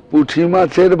 পুঁটি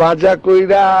মাছের ভাজা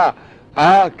কইরা,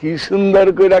 কি সুন্দর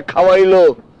কইরা খাওয়াইলো।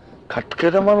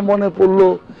 খাটকের আমার মনে পড়লো,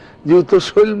 যেহেতু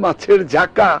শৈল মাছের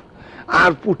ঝাঁকা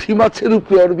আর পুঁটি মাছের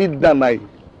উপর বিদ্যা নাই,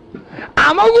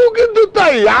 আমাকেও কিন্তু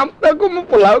তাই। আমরা কোন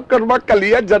পোলাও করবা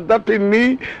কালিয়া জাদা পিন্নি,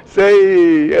 সেই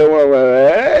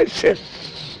শেষ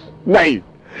নাই,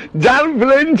 যার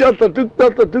ব্রেন যতটুক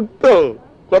ততটুক, তো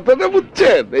কথাটা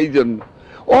বুঝছেন? এই জন্য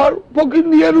ওর ফকির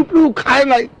নিয়ার উপরেও খায়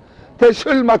নাই। তাই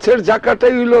শৈল মাছের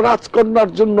ঝাঁকাটাই হইল রাজকন্যার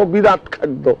জন্য বিরাট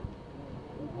খাদ্য।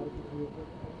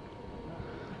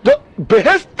 তো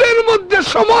বেহেশতের মধ্যে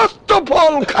সমস্ত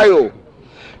ফল খায়,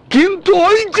 কিন্তু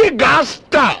ওই যে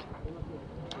গাছটা,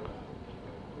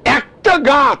 একটা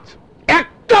গাছ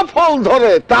একটা ফল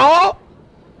ধরে, তাও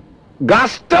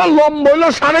গাছটা লম্ব হইল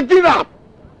 3.5 হাত,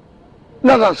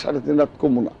 না না 3.5 হাত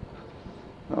কমু না,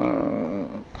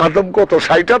 আদম কত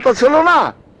 60 হাত ছিল না,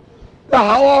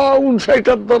 হাওয়া 59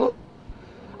 হাত ধরো।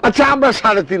 আচ্ছা আমরা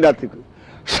 3.5 হাতি,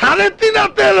 3.5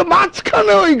 হাতের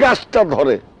মাঝখানে ওই গাছটা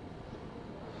ধরে।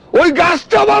 ওই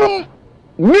গাছটা আবার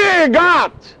মেয়ে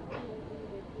গাছ,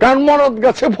 কারণ মরদ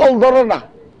গাছে ফল ধরে না।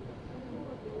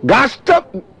 গাছটা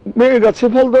মেয়ে গাছে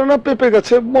ফল ধরে না, পেঁপে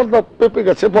গাছে, মর্দা পেঁপে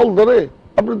গাছে ফল ধরে,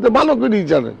 আপনি তো ভালো করেই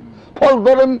জানেন, ফল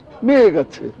ধরে মেয়ে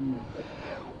গাছে।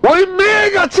 ওই মেয়ে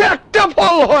গাছে একটা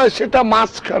ফল হয়, সেটা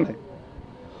মাঝখানে।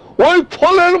 ওই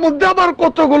ফলের মধ্যে আবার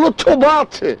কতগুলো ছোবা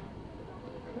আছে,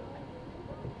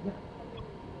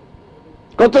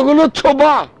 কতগুলো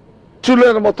ছোবা,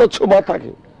 চুলের মতো ছোবা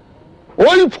থাকে।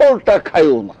 ওই ফলটা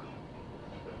খাইও না।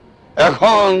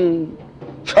 এখন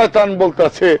শয়তান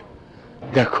বলতেছে,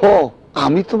 দেখো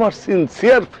আমি তোমার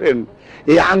সিনসিয়ার ফ্রেন্ড,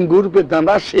 এই আঙ্গুর,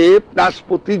 বেদানা, সেব,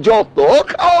 নাশপাতি যত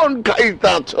খাওন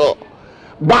খাইতেছ,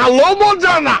 ভালো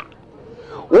মজা না।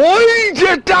 ওই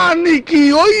যেটা নাকি,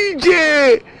 ওই যে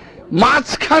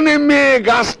মাঝখানে মেয়ে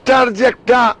গাছটার যে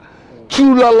একটা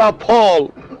চুলালা ফল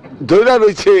ধরে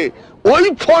রয়েছে, ওই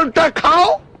ফলটা খাও,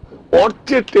 ওর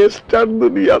চেয়ে টেস্ট আর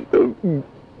দুনিয়াতে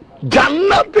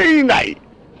জান্নাতেই নাই।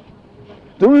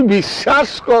 তুমি বিশ্বাস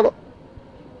করো।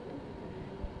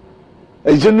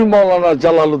 এই জন্য মৌলানা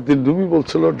জালালউদ্দিন রুমি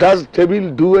বলছিল, does devil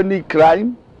do any crime?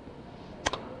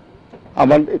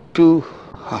 আমার একটু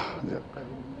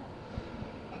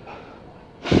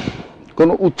কোন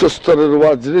উচ্চ স্তরের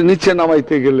ওয়াজ নিচে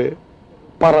নামাইতে গেলে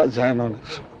পারা যায় না অনেক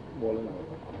সময়।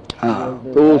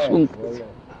 তো শুনতে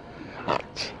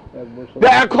আচ্ছা,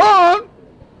 এখন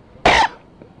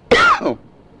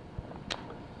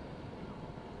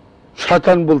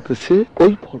শয়তান বলতেছে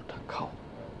ওই ফলটা খাও।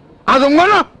 আদম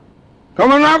না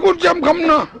খাম না করছি, আমি খাম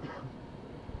না।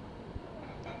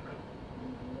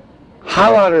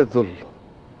 হাওয়ারে তুলল।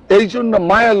 এই জন্য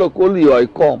মায়া লোক অলি হয়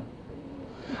কম,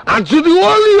 আর যদি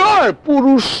অলি হয়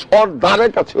পুরুষ ওর ধারে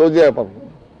কাছে ও যেতে পারবো।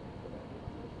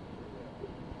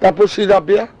 তাপসী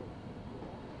রাবিয়া,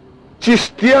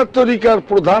 চিশতিয়া তরিকার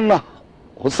প্রধান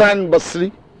হুসাইন বসরি,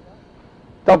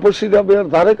 তাপসী রাবিয়ার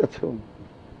ধারে কাছে।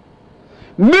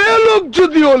 মেয়ে লোক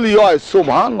যদি অলি হয়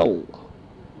সুবহানাল্লাহ,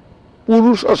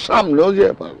 পুরুষ ওর সামনেও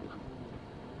যেতে পারবে না।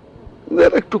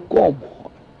 এর একটু কম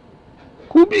হয়,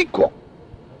 খুবই কম।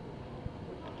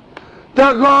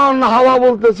 তখন হাওয়া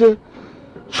বলতেছে,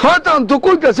 শয়তান তো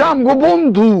কইতেছে আমগো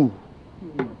বন্ধু,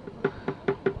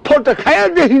 ফলটা খাইয়া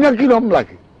দেখি না কিরম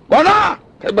লাগে। না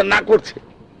এবার না করছে,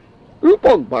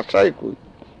 রূপক ভাষায় কই।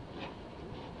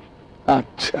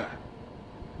 আচ্ছা,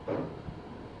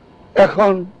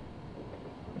 এখন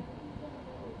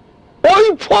ওই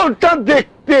ফলটা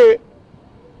দেখতে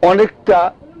অনেকটা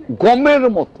গমের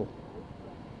মতো।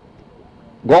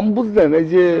 গম বুঝলেন, এই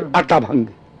যে আটা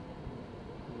ভাঙ্গে,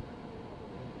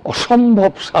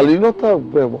 অসম্ভব শালীনতা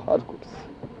ব্যবহার করছে।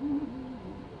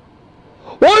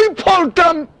 ওই ফলটা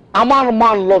আমার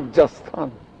মার লজ্জাস্থান,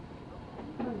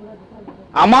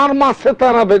 আমার মা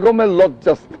সেতারা বেগমের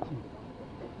লজ্জাস্থান।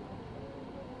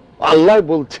 আল্লাহ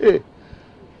বলছে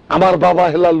আমার বাবা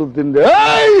হেলালুদ্দিন,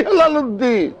 এই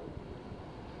হেলালুদ্দিন,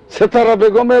 সেতারা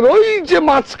বেগমের ওই যে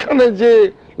মাঝখানে যে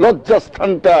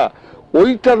লজ্জাস্থানটা,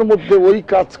 ওইটার মধ্যে ওই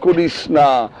কাজ করিস না,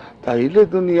 তাইলে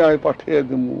দুনিয়ায় পাঠিয়ে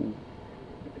দেব।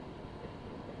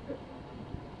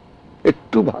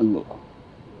 একটু ভাঙল।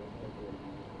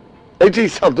 এটি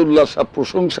সাদুল্লাহ সাহেব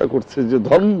প্রশংসা করছে যে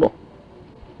ধন্য।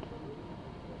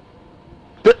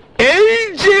 এই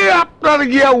যে আপনার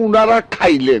গিয়া উনারা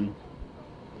খাইলেন,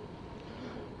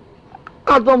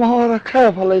 আদম হাওয়ারা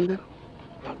খায়া ফেলাইলেন।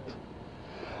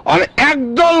 আর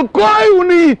একদল কয়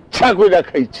উনি ইচ্ছা করে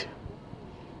খাইছে।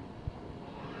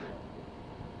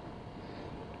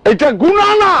 এটা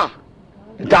গুনাহ না,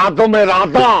 এটা আদমের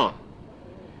আদা।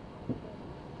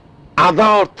 আদা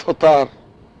অর্থ তার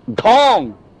ঢং,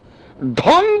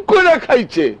 ঢং করে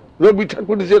খাইছে। রবি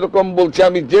ঠাকুর যেরকম বলছে,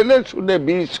 আমি জেনে শুনে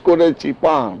বিষ করেছি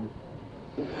পান।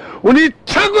 উনি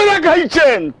ইচ্ছা করে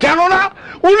খাইছেন। কেননা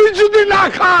উনি যদি না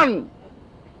খান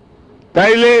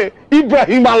তাইলে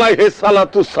ইব্রাহিম আলাইহিস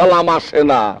সালাতু সালাম আসে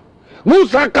না,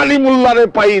 মুসা কালিমুল্লাহরে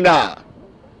পাই না,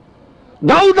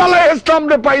 দাউদ আলাইহিস সালাম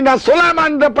রে পাই না,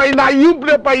 সুলাইমান রে পাই না, আইয়ুব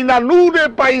রে পাই না, নূহ রে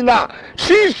পাই না,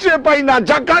 শীষ রে পাই না,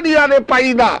 জাকারিয়া রে পাই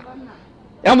না,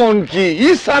 এমনকি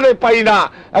ঈসা রে পাই না,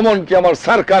 এমনকি আমার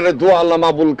সরকারে দু আলম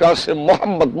আবুল কাসেম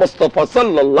মুহাম্মদ মুস্তাফা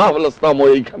সাল্লাল্লাহু আলাইহি ওয়াসাল্লাম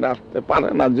এইখানে আসতে পারে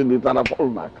না যদি তারা ফল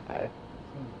না খায়।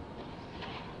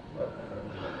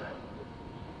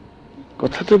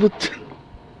 কথাটা বুঝছেন?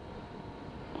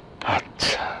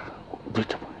 আচ্ছা,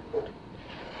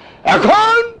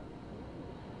 এখন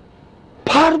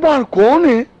বারবার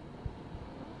কোনে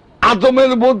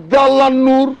আদমের মধ্যে আল্লাহর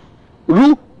নূর,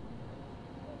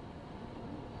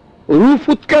 রূহ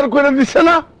ফুৎকার করে দিছে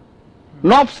না,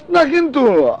 নফস না, কিন্তু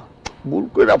ভুল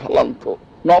করে ফেলান তো।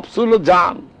 নফস হলো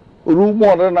জান, রূহ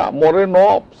মরে না, মরে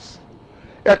নফস।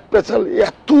 এক পেঁচাল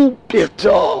এত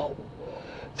পেঁচাও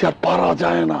যা পারা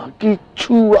যায় না।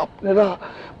 কিচ্ছু আপনারা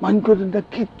মান করেন না,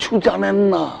 কিচ্ছু জানেন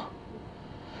না,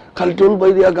 খালি টোল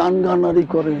বাইরিয়া গান গানারি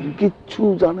করেন, কিচ্ছু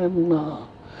জানেন না।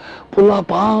 পোলা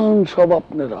পান সব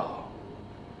আপনারা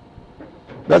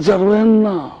বেজার হবেন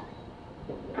না।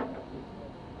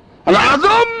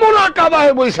 আজম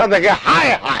মুরাকাবায় বৈশা দেখে,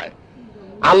 হায় হায়,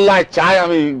 আল্লাহ চায়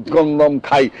আমি গন্ধম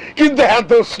খাই, কিন্তু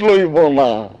এত লইব না।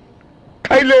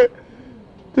 খাইলে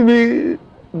তুমি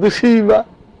দোষী বা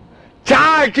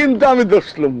চায়, কিন্তু আমি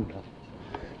দোষলুম না।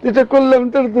 যেটা করলাম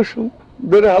তোর দোষুম,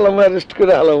 ধরে হালাম, অ্যারেস্ট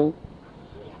করে হালাম।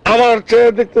 আমার চেয়ে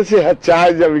দেখতেছি হ্যাঁ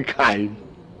চায় যে আমি খাই।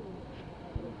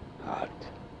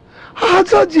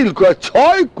 হাজাজিল কয়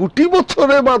 6 কোটি বছর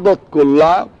ইবাদত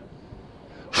করলাম,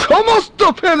 সমস্ত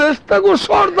ফেরেশতা গো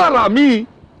সর্দার আমি,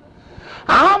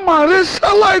 আমারে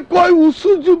শালায় কয়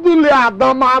উসুজুদুল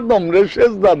আদম, আদম রে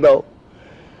সেজদা দাও।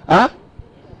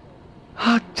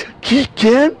 আচ্ছা কি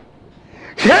কেন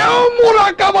সেও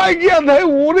মুরাকাবায় গিয়া দেয়।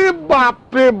 ওরে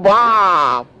বাপরে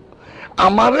বাপ,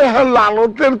 আমারে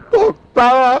লালতের তক্তা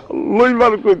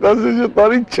লইবার কইতাছে যে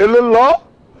তোর ছেলে ল,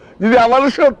 যদি আমার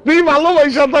সত্যি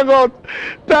ভালোবাসা থাকত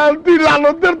তাহলে তুই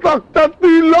লালতের তক্তা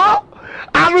তুই ল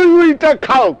আর ওইটা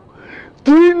খাও।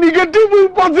 তুই নেগেটিভ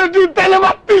পজিটিভ তাহলে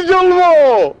ভাবতে চলবো,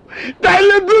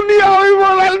 তাইলে দুনিয়া ওই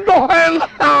বলাল তো হয়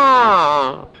না।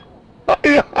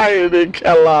 হায় রে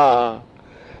খেলা।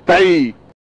 তাই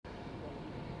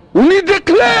উনি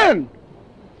দেখলেন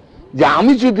যে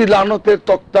আমি যদি লানতের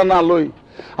তক্তা না লই,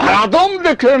 আর আদম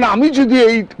দেখলেন আমি যদি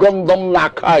এই গন্ধম না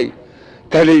খাই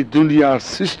তাহলে এই দুনিয়ার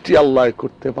সৃষ্টি আল্লাহ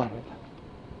করতে পারে না।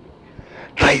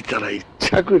 তাই তারা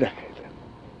ইচ্ছা করে খাইলেন,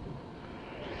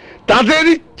 তাদের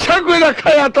ইচ্ছা করে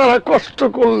খায়া তারা কষ্ট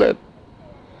করলেন।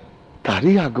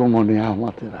 তারই আগমনে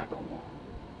আমাদের আগমন।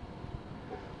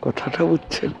 কথাটা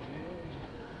বুঝছেন?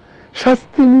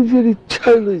 শাস্তি নিজের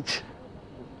ইচ্ছায় রয়েছে।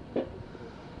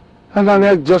 আমি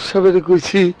এক জজ সাহেবের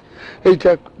কইছি,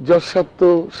 এইটা জজ সাহেব তো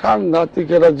সাংঘাতিক,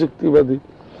 এরা যুক্তিবাদী।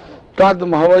 কাদ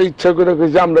মাহবা ইচ্ছা করে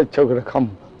কইছে আমরা ইচ্ছা করে খাম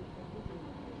না,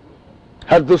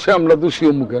 হ্যাঁ দোষে আমরা দোষী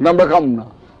মুখে আমরা খাম না।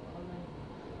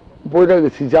 বইরা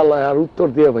গেছি জ্বালায়, আর উত্তর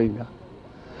দিয়ে ভাই না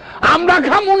আমরা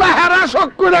খামু না। হেরা শখ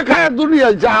করে খায়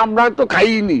দুনিয়ায়, যা আমরা তো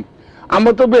খাইনি,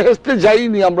 আমরা তো বেহেস্তে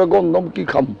যাইনি, আমরা গন্ধম কি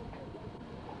খাম?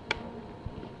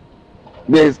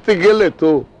 বেহেস্তে গেলে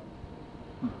তো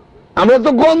আমরা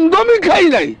তো গন্ধমই খাই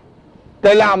নাই,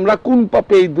 তাহলে আমরা কোন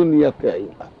পাপে এই দুনিয়াতে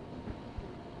আইলাম?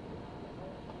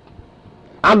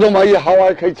 আদম আইয়া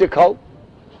হাওয়ায় খাইছে খাও,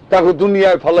 তাকে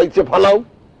দুনিয়ায় ফালাইছে ফালাও,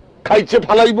 খাইছে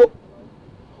ফালাইব।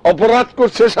 অপরাধ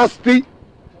করছে শাস্তি,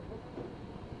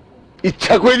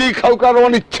 ইচ্ছা করেই খাও কারণ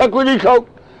ইচ্ছা করেই খাও।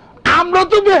 আমরা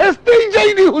তো বেহেস্তেই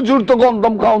যাইনি, হুজুর তো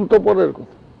গন্ধম খাওন তো পরের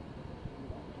কথা।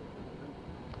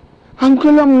 আমি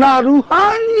বললাম না,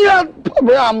 রুহানিয়াত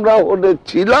ভাবে আমরা ওদের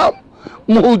ছিলাম,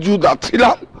 মৌজুদা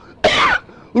ছিলাম,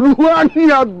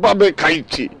 রুহানিয়াত ভাবে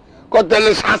খাইছি।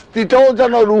 তাহলে শাস্তিটাও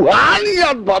যেন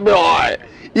রুহানিয়াত ভাবে হয়,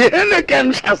 এখানে কেন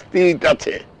শাস্তি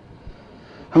আছে?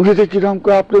 আমি কিরম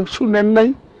করে আপনি শুনেন নাই?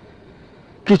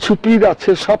 কিছু পীর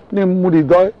আছে স্বপ্নে মুড়ি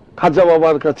দেয় খাজা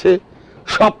বাবার কাছে,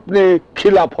 স্বপ্নে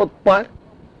খিলাফত পায়।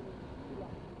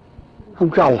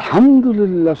 আমাকে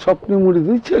আলহামদুলিল্লাহ স্বপ্নে মুড়ি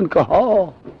দিচ্ছেন?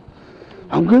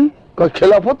 আমাকে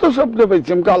খেলাফত স্বপ্নে পাইছি।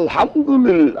 আমাকে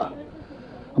আলহামদুলিল্লাহ।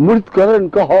 মুরিদ করেন?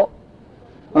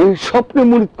 আমি স্বপ্নে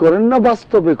মুরিদ করেন না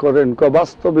বাস্তবে করেন?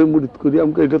 বাস্তবে মুরিদ করি।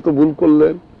 আমাকে এটা তো ভুল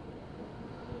করলেন।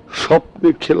 স্বপ্নে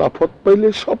খেলাফত পাইলে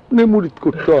স্বপ্নে মুরিদ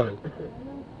করতে হয়,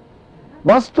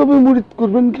 বাস্তবে মুরিদ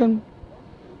করবেন কেন?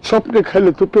 স্বপ্নে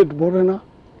খাইলে তো পেট ভরে না।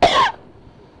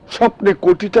 স্বপ্নে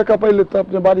কোটি টাকা পাইলে তো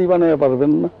আপনি বাড়ি বানাইতে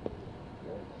পারবেন না।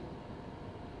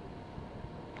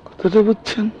 কথাটা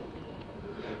বুঝছেন?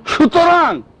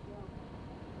 সুতরাং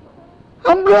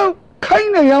আমরা খাই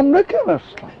নাই, আমরা কেন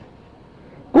আসলাম?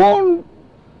 কোন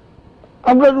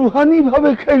আমরা রুহানি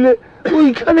ভাবে খাইলে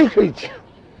ওইখানে খাইছি,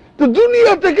 তো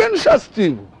দুনিয়াতে কেন শাস্তি?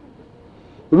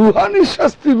 রুহানি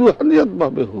শাস্তি রুহানিয়াত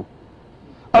ভাবে হোক।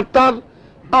 আর তার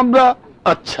আমরা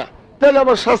আচ্ছা তাহলে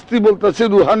আবার শাস্তি বলতেছে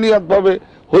রুহানিয়াত ভাবে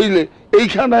হইলে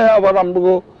এইখানে আবার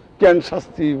আমরা কেন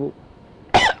শাস্তি?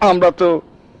 আমরা তো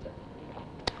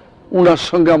উনার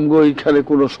সঙ্গে আমরা এইখানে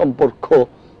কোনো সম্পর্ক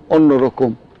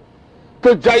অন্যরকম। তো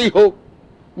যাই হোক,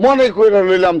 মনে করে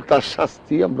নিলাম তার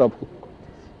শাস্তি আমরা ভোগ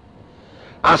করতেছি।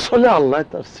 আসলে আল্লাহ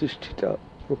তার সৃষ্টিটা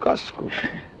প্রকাশ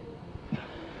করছেন।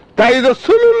 তাই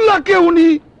রাসূলুল্লাহকে উনি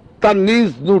তার নিজ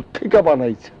নূর থেকে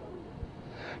বানাইছেন।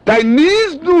 তাই নিজ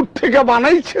নূর থেকে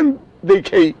বানাইছেন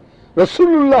দেখেই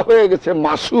রাসূলুল্লাহ হয়ে গেছে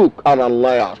মাসুক আর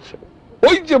আল্লাহ আসে।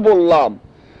 ওই যে বললাম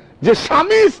যে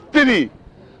স্বামী স্ত্রী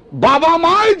বাবা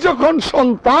মায় যখন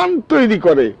সন্তান তৈরি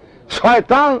করে,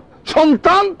 শয়তান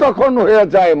সন্তান তখন হয়ে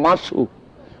যায় মাসুক,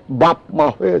 বাপ মা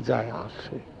হয়ে যায়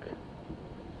আশেক।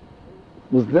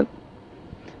 বুঝলেন?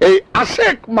 এই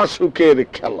আশেক মাসুকের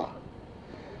খেলা,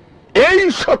 এই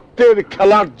সত্যের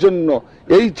খেলার জন্য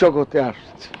এই জগতে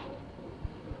আসছে।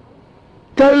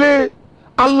 তাহলে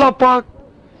আল্লাহ পাক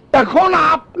এখন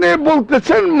আপনি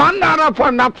বলতেছেন মান আরাফা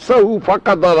নাফসাহু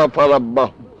ফাকাদ আরাফা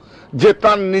রাব্বাহু, যে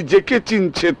তার নিজেকে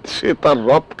চিনছে সে তার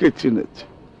রবকে চিনেছে।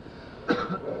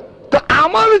 তো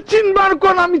আমার চিনবার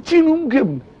কোন আমি চিনুম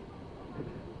কেমনে?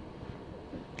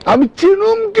 আমি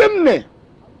চিনুম কেমনে?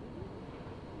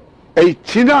 এই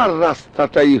চিনার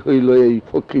রাস্তাটাই হইল এই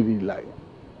ফকিরি লাইন।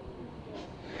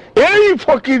 এই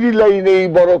ফকিরি লাইন এই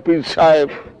বড় পীর সাহেব,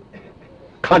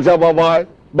 খাজা বাবায়,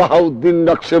 বাহাউদ্দিন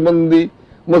নকশবন্দি,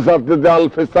 মুজাদ্দিদ আল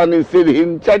ফেসানি, সিরহিন,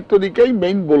 চার তরিকাই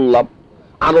মেইন বললাম,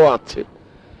 আরো আছে।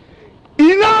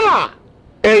 ইনারা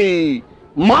এই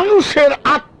মানুষের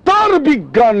আত্মার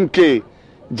বিজ্ঞানকে,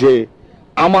 যে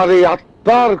আমার এই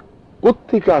আত্মার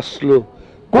কোত্থেকে আসলো,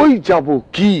 কই যাব,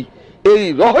 কি, এই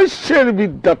রহস্যের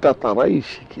বিদ্যাটা তারাই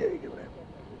শিখিয়ে গেলেন।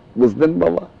 বুঝলেন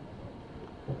বাবা?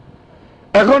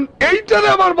 এখন এইটারে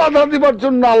আবার বাধা দিবার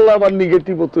জন্য আল্লাহ আবার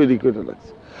নেগেটিভও তৈরি করে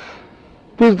রাখছে।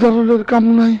 পীর ধরনের কাম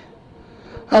নাই,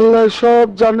 আল্লাহ সব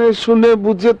জানে, শুনে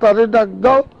বুঝে তারে ডাক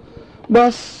দাও,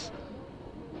 বাস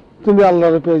তুমি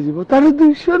আল্লাহরে পেয়ে যাব। তারে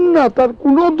দোষের না, তার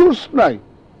কোনো দোষ নাই।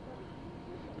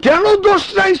 কেন দোষ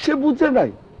নাই? সে বুঝে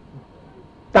নাই,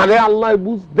 তারে আল্লাহ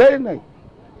বুঝ দেয় নাই,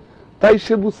 তাই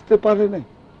সে বুঝতে পারে নাই।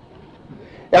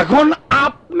 এখন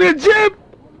আপনি যে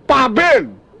পাবেন,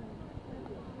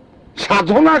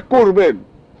 সাধনা করবেন,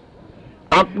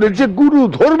 আপনি যে গুরু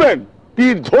ধরবেন,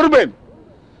 পীর ধরবেন,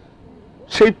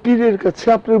 সেই পীরের কাছে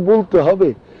আপনি বলতে হবে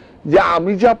যে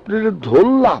আমি যে আপনার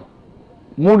ধরলাম,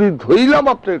 মুড়ি ধইলাম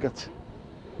আপনার কাছে,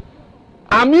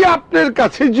 আমি আপনার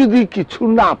কাছে যদি কিছু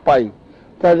না পাই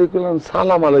তাহলে বললাম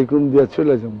সালাম আলাইকুম দিয়া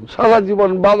চলে যাব। সারা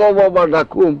জীবন বাবা বাবা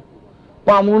ডাকুম,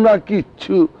 পামু না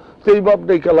কিচ্ছু, তো এই বাপ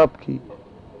ডেকে লাভ কি?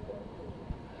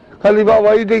 খালি বাবা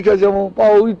এই ডেকে যাবো, পা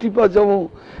ওই টিপা যাবো,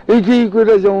 এইটাই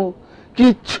করে যাবো,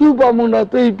 কিচ্ছু পামু না,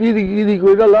 তো এই পিরিগিরি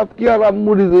করে লাভ কি? আর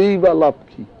মুড়ি ধই বা লাভ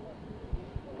কি?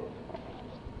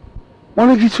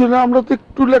 অনেক কিছু না। আমরা তো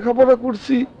একটু লেখাপড়া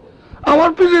করছি, আমার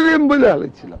পীরের এম বলে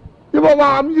হারাইছিলাম যে বাবা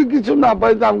আমি যে কিছু না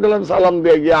পাই, আমি গেলাম সালাম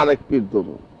দিয়ে গিয়ে আরেক পীর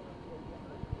ধরুন,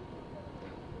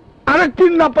 আরেক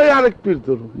পীর না পাই আরেক পীর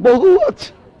ধরুন, বহু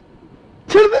আছে।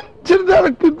 ছেড়ে দেন, ছেড়ে দিয়ে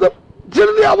আরেক পীর ধর,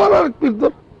 ছেড়ে দিয়ে আবার আরেক পীর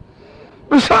ধর।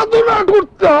 সাধনা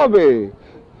করতে হবে।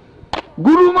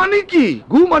 গুরু মানে কি?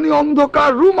 গুরু মানে অন্ধকার,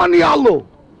 রু মানে আলো।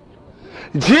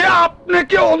 যে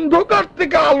আপনাকে অন্ধকার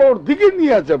থেকে আলোর দিকে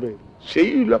নিয়ে যাবে সেই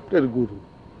হলো আপনার গুরু।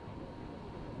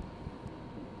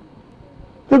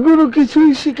 তো গুরু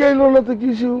কিছুই শিখাইল না, তো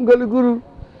কিছু গেলে গুরু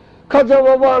খাজা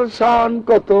বাবার শান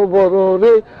কত বড়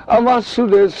রে, আমার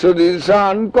সুরেশ্বরীর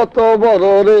শান কত বড়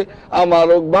রে, আমার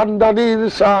ভান্ডারীর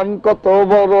শান কত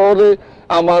বড় রে,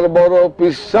 আমার বড়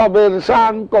পিসাবের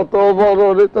শান কত বড়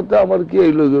রে। তাতে আমার কি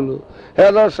হইলো গেল?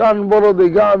 হেরা শান বড়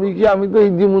দেখে আমি কি? আমি তো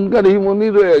এই জীবনকার হিমনি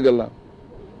রয়ে গেলাম।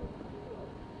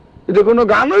 এটা কোনো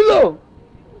গান হইল?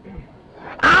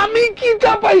 আমি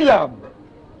কিটা পাইলাম?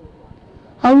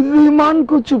 আমি তো মান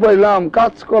কচু পাইলাম,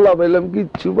 কাঁচকলা পাইলাম,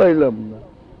 কিচ্ছু পাইলাম না।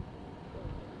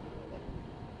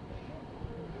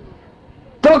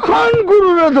 তখন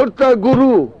গুরুরে ধরতে,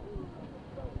 গুরু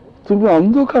তুমি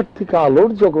অন্ধকার থেকে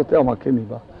আলোর জগতে আমাকে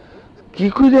নিবা, কি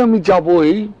করে আমি যাব?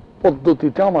 এই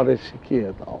পদ্ধতিটা আমারে শিখিয়ে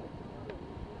দাও,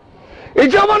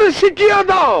 এটা আমারে শিখিয়ে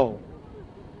দাও।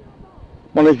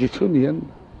 মানে কিছু নিয়েন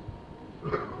না।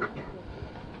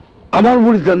 আমার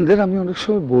মুরিদানদের আমি অনেক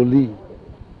সময় বলি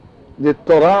যে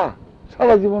তোরা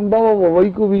সারা জীবন বাবা বাবাই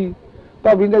কবি,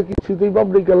 পাবি না কিছুতেই, বাপ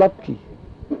রেখে লাভ কি?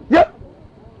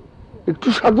 একটু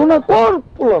সাধনা কর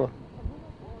পোলারা।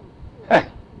 হ্যাঁ,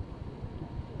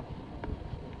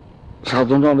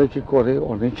 সাধনা অনেকে করে,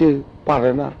 অনেকে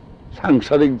পারে না,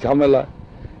 সাংসারিক ঝামেলা।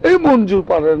 এই মঞ্জু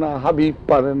পারে না, হাবিব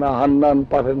পারে না, হান্নান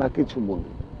পারে না, কিছু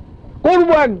বলি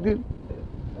করবো একদিন।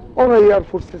 ওরা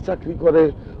এয়ারফোর্সে চাকরি করে,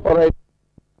 ওরা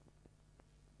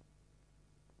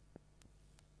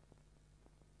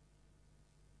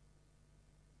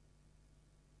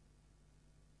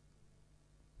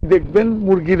দেখবেন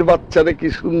মুরগির বাচ্চারে কি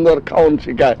সুন্দর খাওয়ান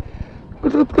শিখায়,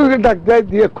 ডাক দেয়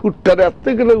দিয়ে খুঁটটারে আস্তে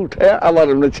করে উঠায় আবার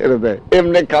এমনি ছেড়ে দেয়,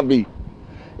 এমনে খাবি,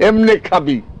 এমনে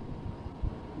খাবি।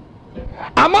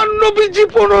 আমার নবীজি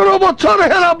 15 বছর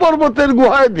হেরা পর্বতের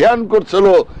গুহায় ধ্যান করছিল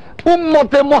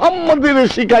উম্মতে মুহাম্মাদের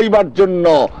শিখাইবার জন্য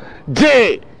যে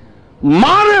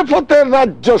মারেফতের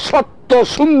রাজ্য, সত্য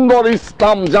সুন্দর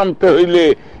ইসলাম জানতে হইলে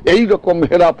এই রকম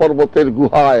হেরা পর্বতের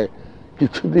গুহায়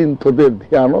কিছুদিন তোদের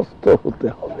ধ্যানস্থ হতে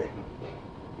হবে।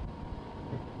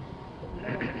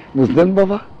 বুঝলেন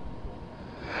বাবা?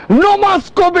 নমাজ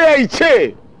কবে আইছে?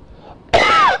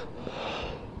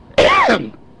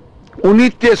 উনি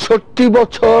 63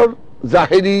 বছর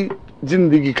জাহেরি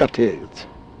জিন্দিগি কাটিয়ে গেছে।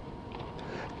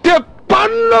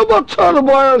 53 বছর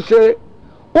বয়সে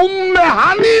উম্মে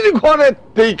হানির ঘরের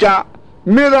থেকে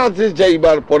মেরাজে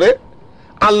যাইবার পরে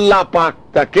আল্লাহ পাক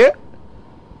তাকে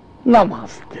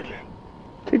নামাজ দিলেন,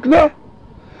 ঠিক না?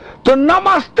 তো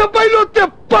নামাজটা পাইল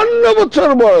 53 বছর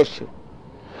বয়সে।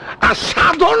 আর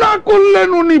সাধনা করলেন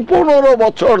উনি 15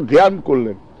 বছর ধ্যান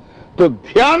করলেন। তো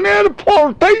ধ্যানের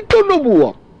ফলটাই তো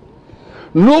নবুয়ত।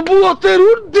 নবুয়তের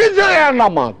ঊর্ধ্বে যায়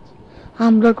নামাজ।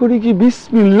 আমরা করি কি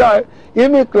বিসমিল্লাহ,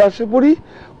 এমএ ক্লাসে পড়ি,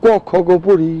 ক খ গ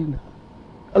পড়ি না,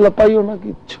 আল্লাহ পাইও না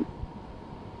কিচ্ছু,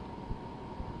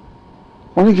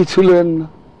 অনেক কিছু লেন না।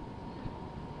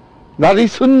 দাড়ি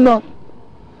সুন্নত,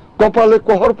 কপালে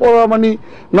কহর পড়া মানে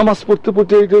নামাজ পড়তে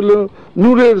পড়তে এটা হলো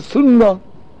নূরের সুন্নাত।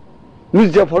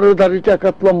 মির্জাফরের দাড়িটা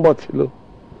একাত লম্বা ছিল,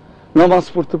 নামাজ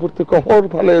পড়তে পড়তে কহর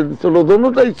ফালে দিছিল,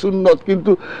 দোনোটাই সুন্নত,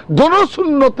 কিন্তু দোনো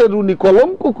সুন্নতের উনি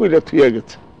কলঙ্ক কইরা থুয়ে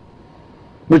গেছে।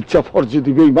 মির্জাফর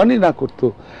যদি বেঈমানি না করতো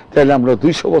তাহলে আমরা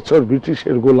 200 বছর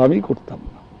ব্রিটিশের গোলামি করতাম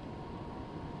না।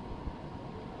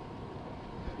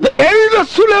 এই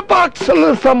রাসূল পাক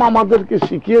সাল্লাল্লাহু আলাইহি ওয়াসাল্লাম আমাদেরকে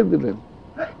শিখিয়ে দিলেন।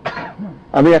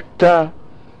 আমি একটা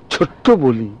ছোট্ট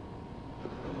বলি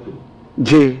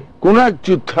যে কোন এক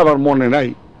যুদ্ধে আমার মনে নাই,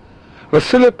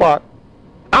 রাসূল পাক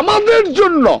আমাদের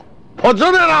জন্য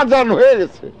ফজরের আজান হয়ে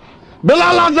গেছে,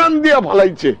 বেলাল আজান দিয়া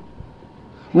ফালাইছে,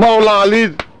 মাওলা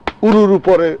আলীর উরুর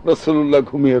উপরে রাসূলুল্লাহ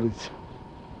ঘুমিয়ে রয়েছে,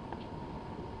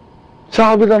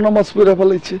 সাহাবীরা নামাজ পড়ে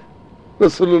ফেলাইছে,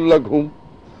 রাসূলুল্লাহ ঘুম,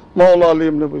 মাওলা আলী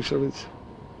এমনি বসে রয়েছে।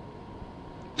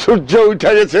 সূর্য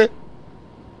উঠে গেছে,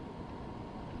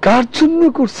 কার জন্য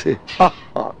করছে?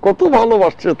 কত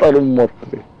ভালোবাসছে তার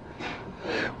উম্মতরে,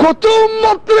 কত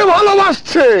উম্মতরে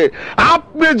ভালোবাসছে।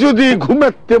 আপনি যদি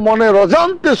ঘুমেতে মনের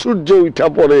অজান্তে সূর্য উঠা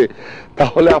পড়ে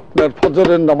তাহলে আপনার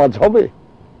ফজরের নামাজ হবে?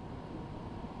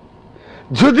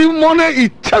 যদি মনে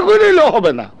ইচ্ছা করিলেও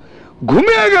হবে না,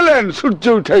 ঘুমিয়ে গেলেন, সূর্য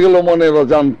উঠে গেল মনের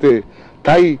অজান্তে,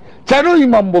 তাই কেন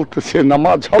ইমাম বলতেছে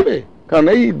নামাজ হবে? কারণ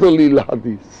এই দলিল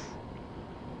হাদিস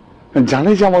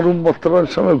জানে যে আমার উম্মতের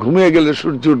সময় ঘুমিয়ে গেলে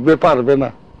সূর্য উঠবে পারবে না,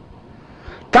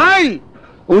 তাই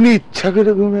উনি ইচ্ছা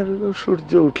করে ঘুমিয়ে গেল,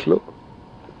 সূর্য উঠলো,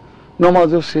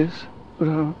 নামাজও শেষ।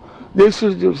 যে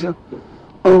সূর্য উঠছে,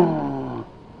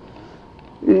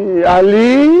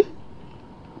 আলী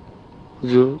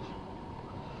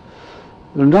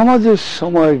নামাজের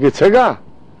সময় গেছে গা,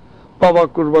 বাবা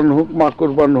কুরবান হোক, মা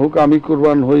কুরবান হোক, আমি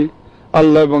কুরবান হই,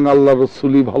 আল্লাহ এবং আল্লাহ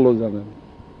রসুলই ভালো জানেন।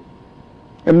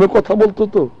 এমনি কথা বলতো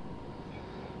তো,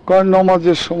 কারণ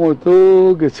নামাজের সময় তো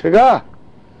গেছে গা,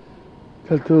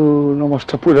 তাহলে তো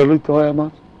নামাজটা পড়ে লইতে হয়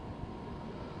আমার।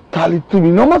 তাহলে তুমি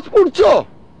নামাজ পড়ছো?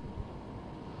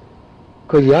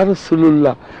 ইয়া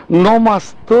রাসূলুল্লাহ, নামাজ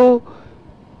তো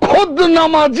खुद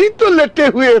নামাজি তো লেটে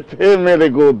হুয়ে থে মেরে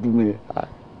গোদ মে,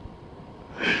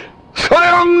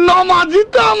 স্বয়ং নামাজি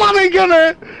তো আমার এখানে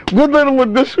গোদের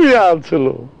মধ্যে শুয়ে আছিল,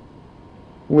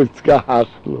 মুচকা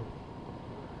হাসলো।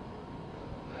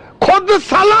 खुद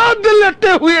सलाद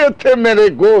लेटे हुए थे मेरे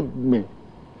गोद में।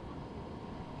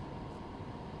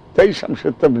 তাই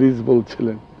শামসুর তাবরিজ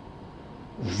বলছিলেন,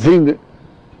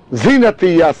 জিনাতি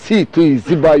ইয়াসি তুই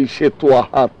জিবাইশে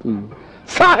তোহা তুই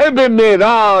সাহেবে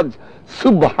মেরাজ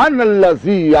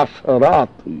সুবহানাল্লাযী আশরা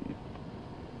তুই।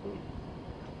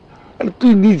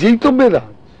 তুই নিজেই তো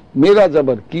মেরাজ, মেরাজ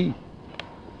আবার কি?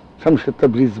 শামসুর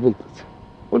তাবরিজ বলতেছে,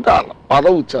 ওটা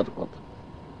আরো উচ্চার কথা।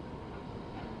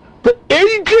 তো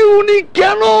এই যে উনি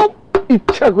কেন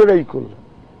ইচ্ছা করেই করলেন,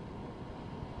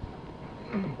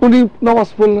 উনি নামাজ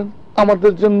পড়লেন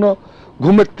আমাদের জন্য,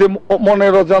 ঘুমেতে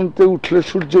মনের অজান্তে উঠলে,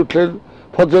 সূর্য উঠলে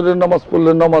ফজরের নামাজ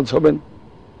পড়লে নামাজ হবেন,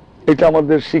 এটা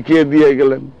আমাদের শিখিয়ে দিয়ে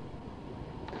গেলেন।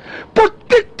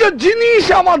 প্রত্যেকটা জিনিস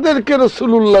আমাদেরকে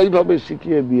রাসূলুল্লাহ এইভাবে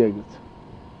শিখিয়ে দিয়ে গেছে,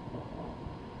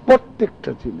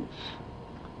 প্রত্যেকটা জিনিস।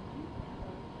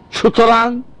 সুতরাং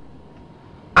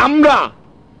আমরা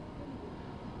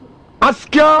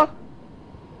আজকে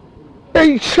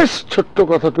এই শেষ ছোট্ট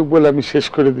কথাটুকু বলে আমি শেষ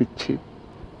করে দিচ্ছি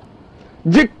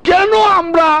যে কেন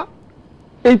আমরা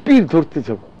এই পীর ধরতে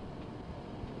যাব।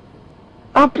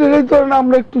 আপনারাই ধরেন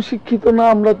আমরা একটু শিক্ষিত না,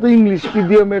 আমরা তো ইংলিশ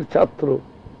মিডিয়ামের ছাত্র।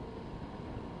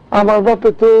 আমার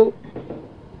বাপে তো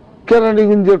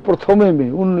কেরানীগঞ্জের প্রথম এমএ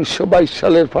 1922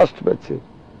 সালের ফার্স্ট ব্যাচে,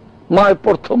 মায়ের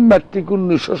প্রথম ম্যাট্রিক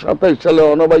 1927 সালে,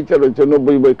 অনবাইচা রয়েছে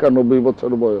 90-91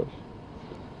 বছর বয়স।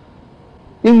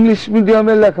 ইংলিশ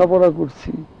মিডিয়ামে লেখাপড়া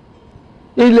করছি,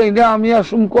 এই লাইনে আমি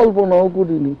আসুন কল্পনাও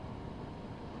করিনি,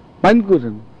 মাইন্ড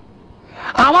করেন।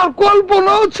 আমার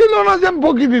কল্পনাও ছিল না যে আমি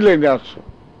ফকিরি লাইনে আসো,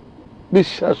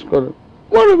 বিশ্বাস করেন।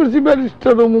 মনে করছি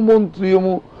ব্যারিস্টার হমু, মন্ত্রী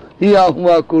হমু, ইয়া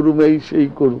হুয়া করুম, এই সেই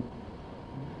করুম।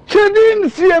 সেদিন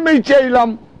সিএমএ চাইলাম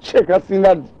শেখ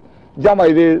হাসিনার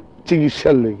জামাইরে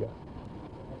চিকিৎসার লেগা,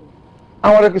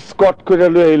 আমার এক স্কট করে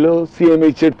লয়ে এলো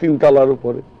সিএমএইচ এর 3 তলার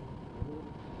উপরে।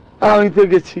 আমি তো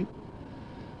গেছি,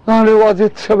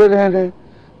 ওয়াজেদ সাহেবের হ্যাঁ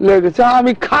লেগেছে,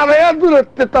 আমি খারাইয়া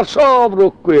দূরত্বে তার সব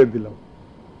রোগ করে দিলাম।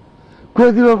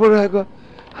 করে দেওয়ার পরে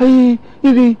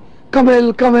ইনি কামেল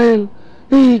কামেল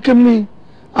এই কেমনি,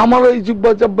 আমার ওই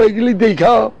জুব্বা চাব্বা এগুলি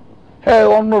দেখা হ্যাঁ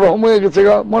অন্যরকম হয়ে গেছে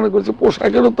গা, মনে করছে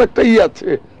পোশাকেরও তো একটা আছে,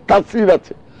 তাসির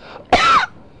আছে।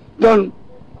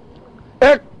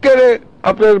 একেবারে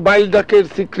আপনার বাইল ডাকের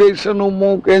সিক্রেশন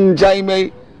উমুক, এনজাইমে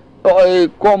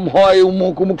কম হয়,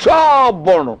 উমুক উমুক সব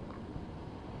বর্ণ।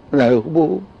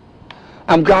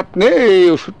 আমাকে আপনি এই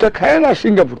ওষুধটা খায় না,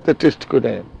 সিঙ্গাপুরতে টেস্ট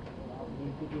করে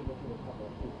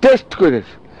টেস্ট করে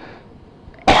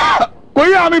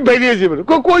কই আমি বেরিয়ে যাবে,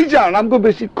 কই যান? আমাকে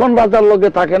বেশিক্ষণ রাজার লগে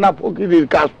থাকে না, ফকিরের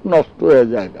কাজ নষ্ট হয়ে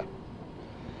যায়।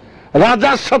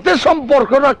 রাজার সাথে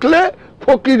সম্পর্ক রাখলে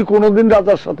ফকির কোনোদিন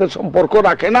রাজার সাথে সম্পর্ক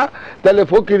রাখে না, তাহলে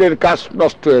ফকিরের কাজ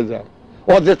নষ্ট হয়ে যায়।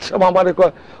 অজেদ সাহেব আমারে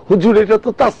কয়, হুজুর এটা তো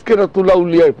তাস্কেরা তুলা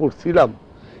উলিয়ায় পড়ছিলাম,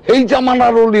 এই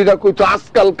জামানার অলিরা কইতো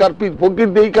আজকালকার পীর ফকির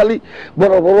দেই খালি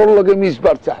বড় বড় লগে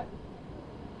মিশবার চায়।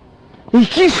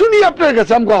 কি শুনি আপনার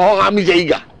কাছে? আমি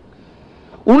যাইগা,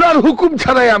 উনার হুকুম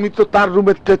ছাড়াই আমি তো তার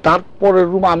রুমের তারপরের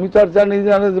রুম আমি তো আর জানি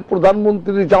যে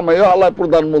প্রধানমন্ত্রী জামাইও আলায়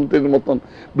প্রধানমন্ত্রীর মতন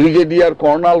ব্রিগেডিয়ার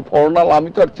কর্নাল ফর্নাল আমি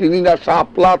তো আর চিনি না।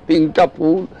 শাপলা, 3টা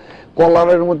ফুল,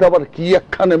 কলারের মধ্যে আবার কি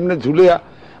একখান এমনি ঝুলিয়া,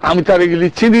 আমি তার এগুলি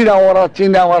চিনি না, ওরা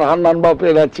চিনে, আমার হান্নান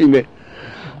বাপেরা চিনে।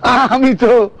 আমি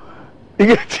তো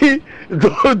গেছি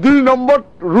 2 নম্বর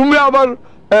রুমে, আবার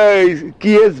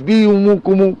কি এসবি উমুক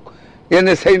উমুক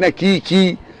এনএসআই না কি কি,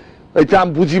 এটা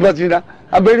আমি বুঝি বাজি না।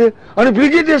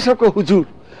 ব্রিগেডিয়ার সাহেব, হুজুর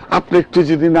আপনি একটু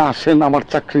যদি না আসেন, আমার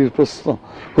চাকরির প্রশ্ন।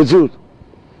 হুজুর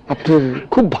আপনার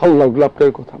খুব ভালো লাগলো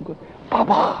আপনার কথা।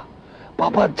 বাবা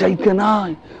বাবা যাইতে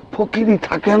নাই, ফকিরি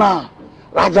থাকে না,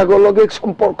 রাজাগুলোকে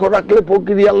সম্পর্ক রাখলে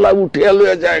ফকিরি আল্লাহ উঠে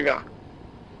লইয়া জায়গা।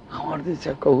 আমার দিচ্ছে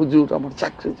হুজুর আমার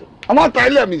চাকরির জন্য, আমার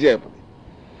তাইলে আমি যাই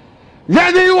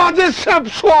ওয়াজেদ সাহেব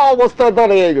শোয়া অবস্থায়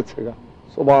দাঁড়িয়ে গেছে।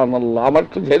 সুবহানাল্লাহ, আমার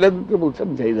একটু ঝাইরা দিতে বলছেন,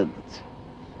 ঝাইরা দিচ্ছে,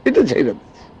 এটা ঝাইরা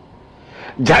দিচ্ছে।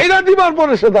 ঝাইরা দিবার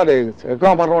পরে সে দাঁড়িয়ে গেছে,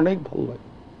 আমার অনেক ভালো লাগে।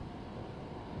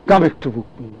 কাম একটু বুক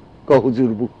মিল,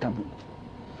 হুজুর বুকটা মিল।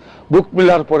 বুক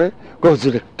মিলার পরে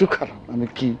হুজুর একটু খারাপ। আমি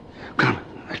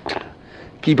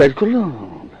কি বাইর করলো?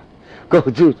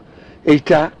 হুজুর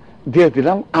এইটা দিয়ে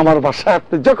দিলাম, আমার বাসায়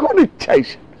আপনি যখন ইচ্ছা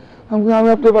আইসেন। আমি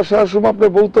আপনার বাসায় আসুন, আপনার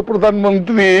বউ তো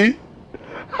প্রধানমন্ত্রী,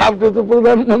 আপনি তো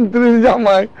প্রধানমন্ত্রীর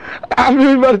জামাই, আমি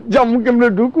এবার যাবো কেমনে,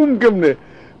 ঢুকুম কেমনে?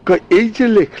 এই যে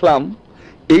লিখলাম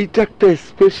এইটা একটা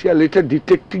স্পেশাল, এটা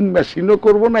ডিটেক্টিং মেশিনও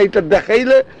করবো না, এটা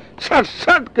দেখাইলে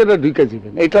শার্ট করে ঢুকে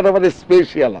যাবেন, এটার আবার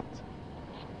স্পেশাল আছে।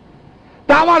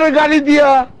 তা আমার গাড়ি দিয়া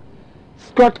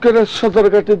স্কট করে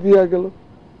সদরঘাটে দিয়া গেল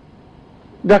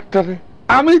ডাক্তারে।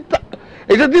 আমি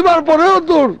এটা দিবার পরেও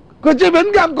তোর যাবেন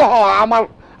কি? আমার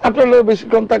আপনার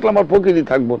বেশিক্ষণ থাকলে আমার ফকিরি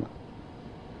থাকবো না।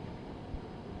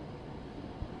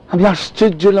 আমি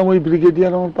আশ্চর্য হলাম, ওই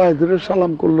ব্রিগেডিয়ার আমার পায়ে ধরে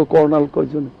সালাম করলো, কর্নাল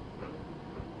কয়জনে।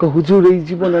 হুজুর এই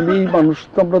জীবনে এই মানুষ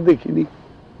তো আমরা দেখিনি।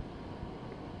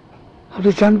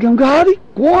 আপনি চান কি? আরে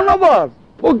কোন আবার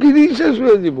ফকিরি শেষ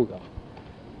হয়ে যাব।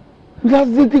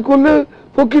 রাজনীতি করলে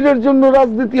ফকিরের জন্য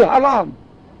রাজনীতি হারাম,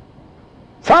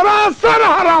 সারাসার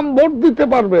হারাম। ভোট দিতে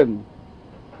পারবেন,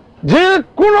 যে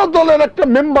কোন দলের একটা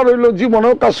মেম্বার হইলো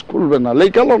জীবনেও কাজ করবে না,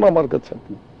 লেখালেন আমার কাছে।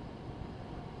 আপনি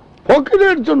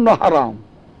ফকিরের জন্য হারাম।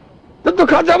 কিন্তু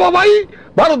খাজা বাবাই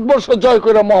ভারতবর্ষ জয়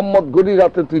করে মোহাম্মদ গনির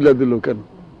হাতে তুলে দিল কেন?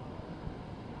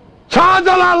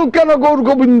 শাহজালাল কেন গৌর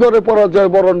গোবিন্দরে পরাজয়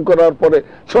বরণ করার পরে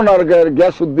সোনার গায়ের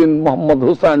গিয়াসউদ্দিন মোহাম্মদ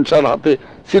হুসাইন শাহর হাতে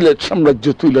সিলেট সাম্রাজ্য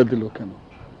তুলে দিল কেন?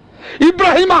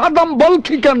 ইব্রাহিম আদম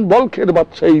বলখি কেন বলখের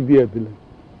বাদশাহী দিয়ে দিলেন?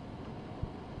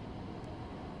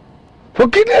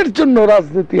 ফকিরের জন্য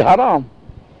রাজনীতি হারাম।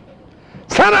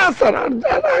 সারা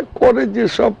যারা করে যে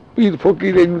সব পীর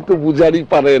ফকির, এগুলো তো বুঝারই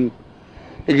পারেন,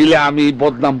 এগুলি আমি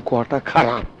বদনাম কোয়াটা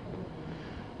খারাপ,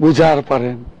 বুঝার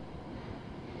পারেন।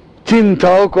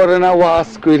 চিন্তাও করে না,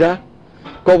 ওয়াজ কইরা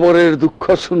কবরের দুঃখ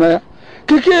শুনে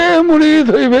কে মুরিদ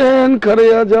হইবেন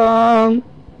খারিয়া যান।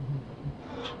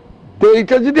 তো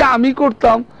এইটা যদি আমি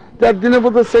করতাম, তার দিনে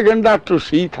বোধহয় সেকেন্ড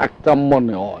আট্রসি থাকতাম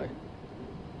মনে হয়।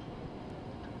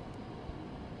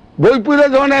 বই পড়ে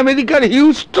যখন আমেরিকার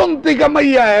হিউস্টন থেকে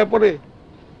মাইয়া পরে,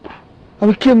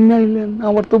 আমি কেমনে আইলেন?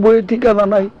 আমার তো বইয়ের ঠিকানা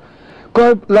নাই।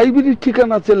 লাইব্রেরির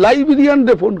ঠিকানা আছে,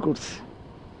 লাইব্রেরিয়ানরে ফোন করছি,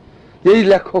 এই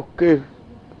লেখকের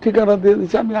ঠিকানা দিয়ে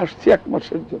দিচ্ছে, আমি আসছি 1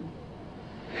 মাসের জন্য।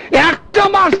 1টা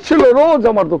মাস ছিল, রোজ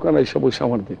আমার দোকানে এসে বসে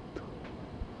আমার দেখতো।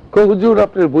 হুজুর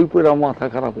আপনার বই পড়ে আমার মাথা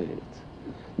খারাপ হয়ে গেছে,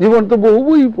 জীবন তো বহু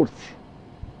বই পড়ছি।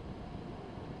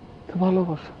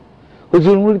 ভালোবাসা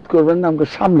হুজুর মুরিদ করবেন না, আমাকে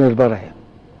সামনের বাড়ায়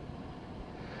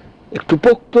একটু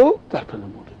পোক্ত, তারপরে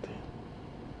মুরিদ।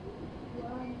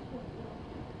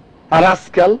 আর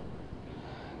আজকাল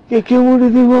কে মুড়ি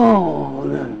দিব,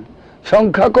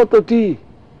 সংখ্যা কতটি,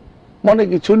 মনে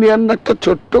কিছু নিয়েন না। একটা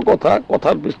ছোট্ট কথা,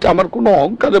 কথার পৃষ্ঠে আমার কোনো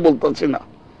অহংকারে বলতেছি না,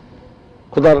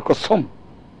 খোদার কসম।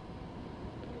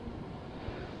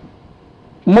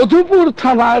 মধুপুর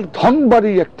থানার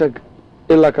ধনবাড়ি একটা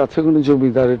এলাকা আছে, কোন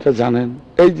জমিদার, এটা জানেন?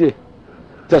 এই যে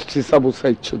জাস্টিস আবু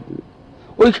সাইদ চৌধুরী,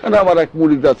 ওইখানে আমার এক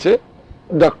মুরিদ আছে,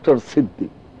 ডক্টর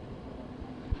সিদ্দিক।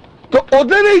 তো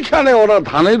ওদের এইখানে ওরা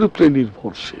ধানের উপরে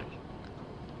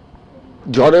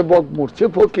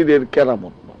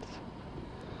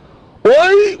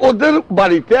ওই ওদের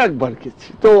বাড়িতে একবার গেছি,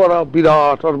 তো ওরা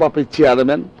বিরাট, ওর বাপের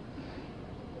চেয়ারম্যান,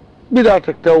 বিরাট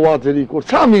একটা ওয়াজেরই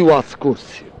করছে, আমি ওয়াজ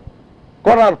করছি।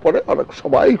 করার পরে ওরা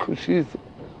সবাই খুশি হয়েছে,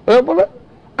 বলে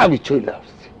আমি চলে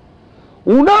আসছি।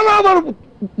 উনারা আবার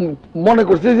মনে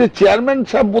করছে যে চেয়ারম্যান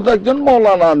সাহেব বোধ একজন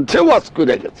মৌলানা আনছে, ওয়াজ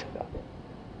করে গেছে,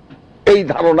 এই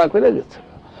ধারণা করে গেছে।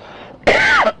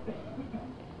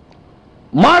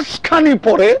 মাসখানি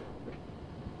পরে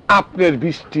আপনার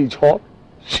বৃষ্টি, ঝড়,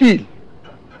 শিল।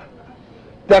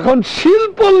 এখন শিল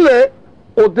পড়লে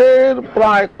ওদের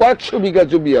প্রায় কয়েকশো বিঘা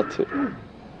জমি আছে,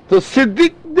 তো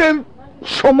সিদ্দিকদের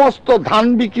সমস্ত ধান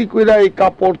বিক্রি করে এই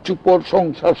কাপড় চুপড়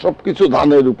সংসার সবকিছু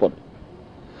ধানের উপর।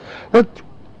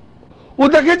 ও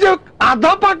দেখে যে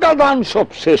আধা পাকা ধান সব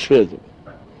শেষ হয়ে যাবে,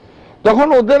 তখন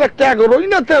ওদের একটা 11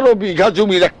 না 13 বিঘা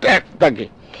জমির একটা থাকে,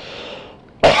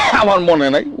 আমার মনে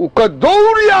নাই,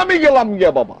 দৌড়িয়া আমি গেলাম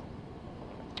গিয়া বাবা,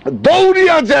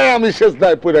 দৌড়িয়া যায় আমি শেষ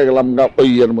দায় পড়ে গেলাম না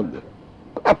ওই এর মধ্যে।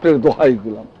 আপনার দোহাই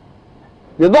দিলাম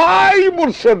যে দোহাই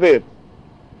মুর্শেদের,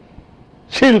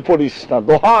 শিল পড়িস না,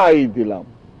 দোহাই দিলাম।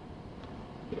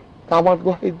 আমার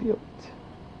দোহাই দিয়ে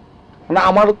মানে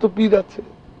আমারও তো পীর আছে,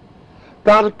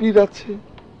 তার পীর আছে,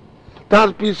 তার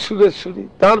পীর সুরেশ্বরী,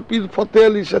 তার পীর ফতে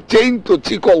আলী শাহ, চেইন তো,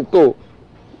 চিকল তো,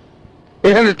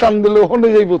 এখানে টান দিলে ওখানে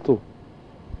যাইব তো।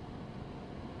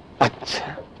 আচ্ছা,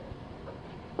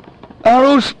 আর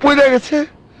পড়ে গেছে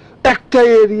একটা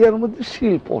এরিয়ার মধ্যে,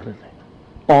 শিল পড়ে নাই।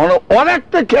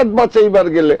 অনেকটা ক্ষেত বাঁচাইবার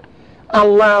গেলে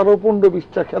আল্লাহ আরো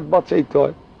 15-20টা ক্ষেত বাঁচাইতে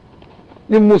হয়।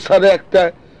 যে মুসারে একটা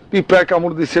পিঁপড়ায়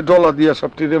কামড় দিছে, ডলা দিয়া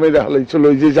সব টিরে মেরে হালাইছিল,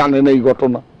 ওই যে জানেন এই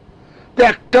ঘটনা।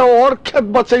 একটা ওর ক্ষেত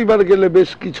বাঁচাইবার গেলে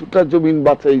বেশ কিছুটা জমিন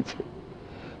বাঁচাইছে।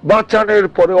 বাঁচানোর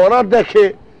পরে ওরা দেখে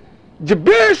যে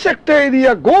বেশ একটা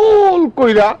এরিয়া গোল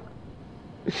কইরা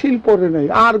শিল পড়ে নাই,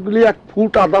 আর গুলি 1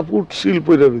 ফুট আধা ফুট শিল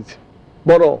পড়ে রয়েছে,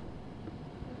 বড়,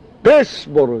 বেশ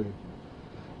বড়।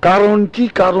 কারণ কি?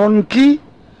 কারণ কি?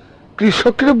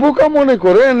 কৃষকরে বোকা মনে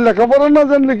করেন, লেখাপড়া না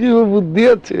জানলে কি বুদ্ধি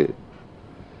আছে?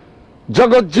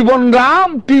 জগৎ জীবন রাম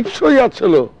টিপস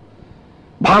হইয়াছিল,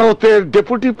 ভারতের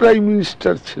ডেপুটি প্রাইম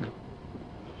মিনিস্টার ছিল।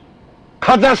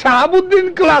 খাজা শাহাবুদ্দিন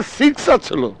ক্লাস 6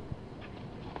 আছিল।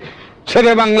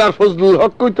 ছেড়ে বাংলার ফজলুল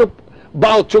হক কইতো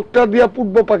বাও চোখটা দিয়া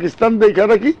পূর্ব পাকিস্তান দেখা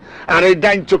রাখি, আর এই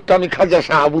ডাইন চোখটা আমি খাজা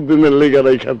শাহাবুদ্দিনের লেগে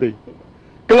রেখা দেই।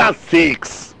 ক্লাস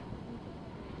 6।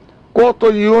 কত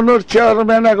ইউনিয়নের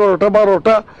চেয়ারম্যান 11টা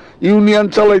 12টা ইউনিয়ন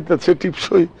চালাইতেছে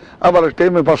টিপসই, আবার একটা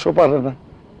এমএ পাশও পারে না।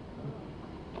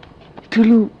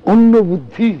 অন্য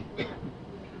বুদ্ধি।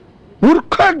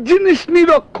 মূর্খ এক জিনিস,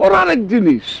 নিরক্ষর আরেক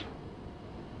জিনিস।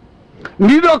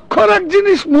 নিরক্ষর এক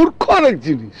জিনিস, মূর্খ আরেক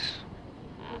জিনিস।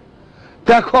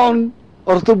 এখন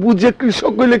ওরা তো বুঝে,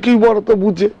 কৃষক হইলে কি বড় তো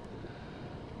বুঝে।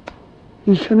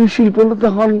 এখানে শিল্প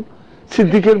তখন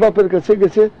সিদ্দিকের বাপের কাছে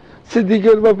গেছে,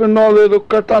 সিদ্দিকের বাপের নলে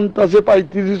রক্ষা টানতাছে,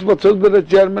 35 বছর ধরে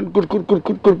চেয়ারম্যান কুরকুর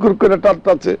কুরকুর কুরকুর করে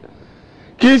টানতাছে।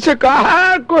 কি সে কাহা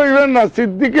কইবেন না,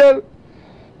 সিদ্দিকের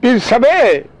পীর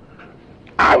সাহেব,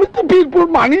 আমি তো পীরপুর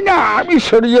মানি না, আমি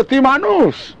শরীয়তি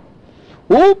মানুষ।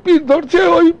 ও পীর ধরছে,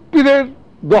 ওই পীরের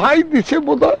দোহাই দিছে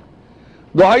বোধহয়।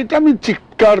 দোহাইটা আমি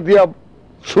চিৎকার দিয়া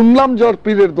শুনলাম, জ্বর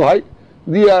পীরের দোহাই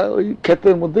দিয়া ওই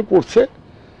ক্ষেতের মধ্যে পড়ছে,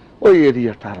 ওই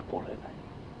এরিয়াটা আর পড়ে নাই।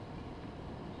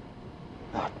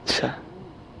 আচ্ছা,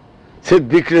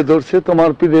 সিদ্দিকরে ধরছে,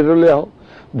 তোমার পীরের লেও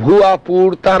ভুয়াপুর,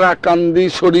 তারাকান্দি,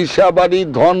 সরিষাবাড়ি,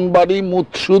 ধনবাড়ি,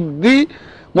 মুৎসুদ্দি,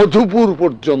 মধুপুর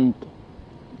পর্যন্ত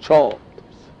সব।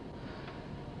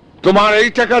 তোমার এই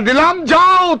টাকা দিলাম,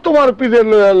 যাও তোমার পীরের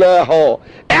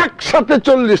একসাথে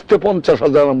 40-50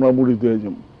 হাজার আমরা মুড়ি দিয়ে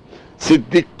যাব।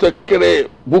 সিদ্দিক তো একেবারে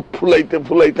বুক ফুলাইতে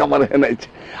ফুলাইতে আমার হেনাইছে,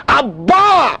 আব্বা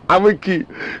আমি কি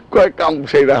কয় কাম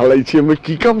সেইরা হালাইছি, আমি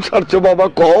কি কাম সারছো বাবা,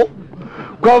 কও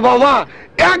বাবা,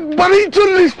 একবারই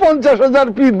 40-50 হাজার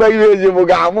পীর বাইরে হয়ে যাবো,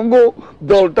 আমাকে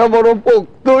দলটা বড়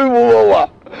পোক্ত হইব বাবা,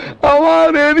 আমার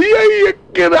এরিয়াই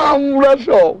একেবারে আমরা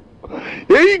সব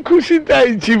এই খুশিতে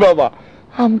আইছি বাবা।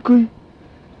 আমি কই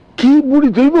কি বুড়ি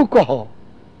ধইব, কহ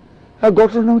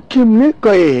ঘটনা কেমনে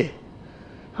কয়ে?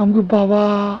 আমি কই বাবা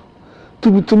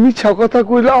তুমি তো মিছা কথা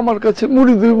কইলে, আমার কাছে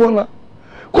মুড়ি ধইব না।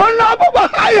 কয় না বাবা,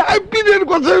 হাই হাই পীরের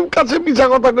কাছে মিছা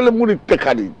কথা কইলে মুড়িতে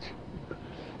খারিজ।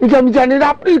 এটা আমি জানি না,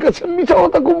 আপনার কাছে মিছা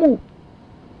কথা কমু?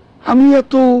 আমি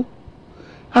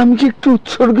কি একটু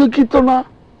উৎসর্গীকৃত না?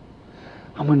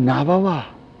 আমার না বাবা,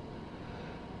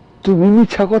 তুমি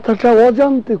মিছা কথাটা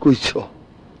অজান্তে কইছ,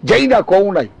 যাই না কও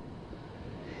নাই।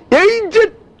 এই যে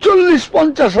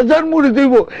 40-50 হাজার মুড়ি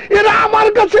দইব, এরা আমার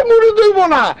কাছে মুড়ি দইব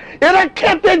না, এরা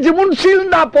খেতে যেমন শিল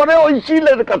না পরে ওই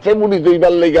শিলের কাছে মুড়ি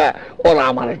দইবার লেগা ওরা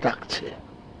আমারে ডাকছে।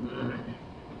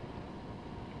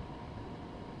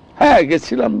 হ্যাঁ,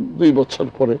 গেছিলাম 2 বছর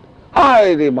পরে।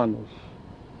 হায় রে মানুষ,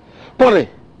 পরে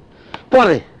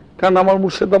পরে, কারণ আমার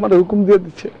মুর্শিদ আমার হুকুম দিয়ে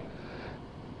দিচ্ছে,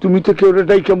 তুমি তো কেউ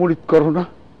ডাইকা মুরিদ করো না,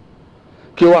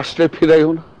 কেউ আসলে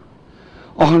ফিরাইও না।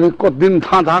 অনেক কদিন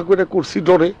ধা করে করছি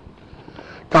ডরে।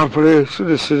 তারপরে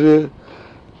সুরে সুরে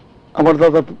আমার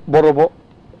দাদা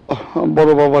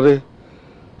বড় বাবারে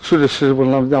সুরে সুরে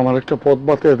বললাম যে আমার একটা পথ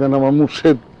বাতিয়ে দেন, আমার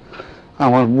মুর্শিদ,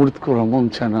 আমার মুরিদ করা মন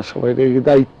চায় না, সবাই রেগে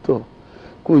দায়িত্ব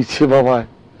কইছে বাবায়,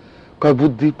 কয়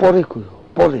বুদ্ধি পরে কই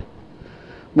পরে,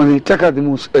 মানে টাকা দিব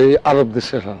এই আরব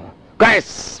দেশের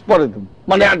পরে দেব,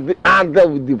 মানে আর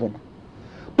দিব না,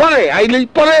 পরে আইলেই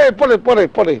পরে পরে পরে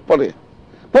পরে পরে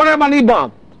পরে মানে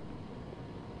বাদ।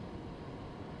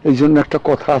 এই জন্য একটা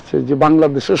কথা আছে যে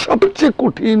বাংলাদেশের সবচেয়ে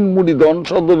কঠিন মুরিদন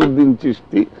সদরুদ্দিন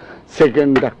চিশতি,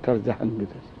 সেকেন্ড ডাক্তার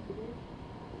জাহাঙ্গীরের।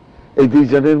 এই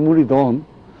দুইজনের মুরিদন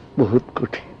বহুত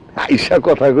কঠিন। আইসা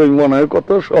কথা কই মনে হয় কত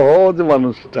সহজ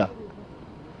মানুষটা,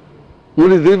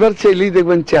 মুড়ি দুইবার চাইলেই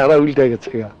দেখবেন চেহারা উল্টে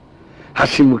গেছে গা,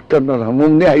 হাসি মুখটা নরম,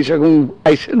 অমনি আইসা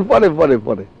আইসেন পরে পরে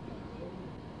পরে।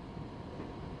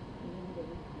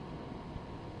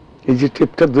 এই যে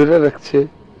টেপটা ধরে রাখছে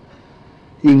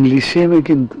ইংলিশে আমি,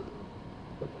 কিন্তু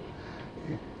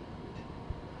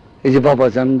এই যে বাবা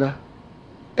জানডা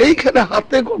এইখানে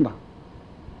হাতে গোনা।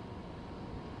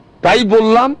 তাই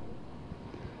বললাম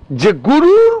যে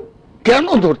গুরুর কেন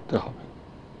ধরতে হবে,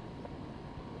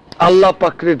 আল্লাহ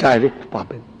পাকরে ডাইরেক্ট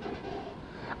পাবেন।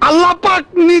 আল্লাহ পাক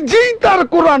নিজেই তার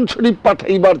কোরআন শরীফ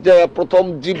পাঠাইবার যায় প্রথম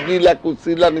জিবরিল এক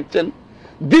উসিলা নিচ্ছেন,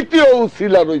 দ্বিতীয়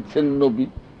উসিলা রয়েছেন নবী,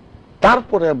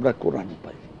 তারপরে আমরা কোরআন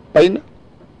পাই না?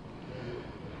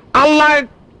 আল্লাহ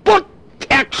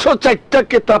 104টা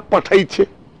কিতাব পাঠাইছে,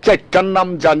 4টার নাম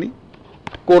জানি,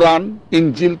 কোরআন,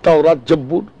 ইনজিল, তাওরাত,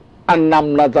 জব্বুর, আর নাম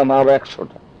না জানা আরো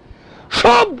 100টা।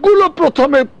 সবগুলো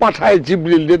প্রথমে পাঠায়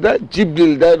জিবরিল দেয়,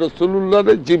 জিবরিল দেয় রাসূলুল্লাহ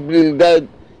রে, জিবরিল দেয়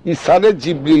ঈসারে,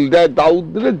 জিবরিল দেয় দাউদ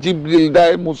রে, জিবরিল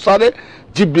দেয় মুসারে,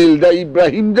 জিবরিল দেয়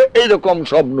ইব্রাহিম রে, এইরকম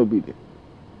সব নবীরে।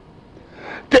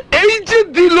 তো এই যে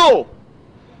দিল,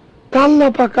 আল্লাহ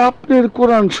পাক আপনার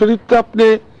কোরআন শরীফটা আপনি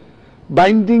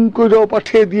বাইন্ডিং করেও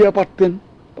পাঠিয়ে দিয়ে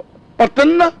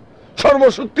পারতেন না?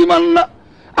 সর্বশক্তিমান না?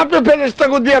 আপনি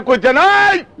ফেরেশতাকে দিয়া কইতেন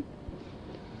এই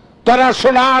তারা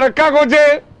সোনার কাগজে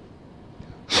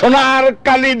সোনার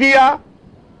কালি দিয়া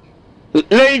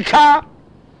লেখা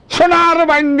সোনার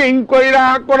বাইন্ডিং কইরা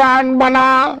কোরআন বানা,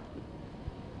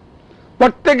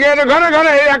 প্রত্যেকের ঘরে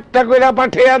ঘরে একটা কইরা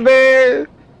পাঠিয়ে দে,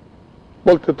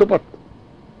 বলতে তো পারত।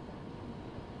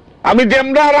 আমি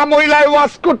ডেমরা মহিলায়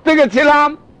ওয়াজ করতে গেছিলাম,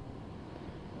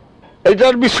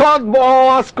 এটার বিশদ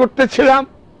ওয়াজ করতেছিলাম,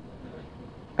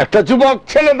 একটা যুবক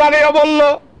ছেলে দাঁড়িয়ে বলল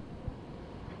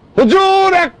হুজুর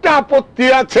একটা আপত্তি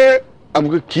আছে।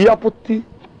 আমাকে কি আপত্তি?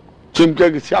 চমকে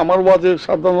গেছি, আমার ওয়াজে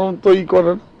সাধারণত ই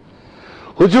করেন।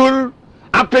 হুজুর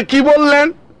আপনি কি বললেন?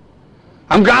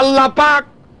 আমাকে আল্লাহ পাক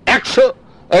 100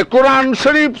 কোরআন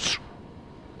শরীফ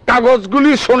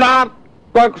কাগজগুলি সোনার,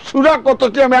 সূরা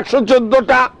কতটি? আমি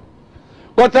 114টা।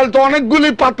 তাহলে তো অনেকগুলি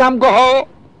পাতা। আমাকে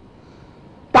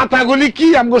পাতাগুলি কি?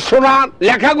 আমাকে সোনার।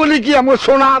 লেখাগুলি কি? আমাকে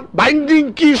সোনার। বাইন্ডিং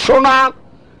কি? সোনার।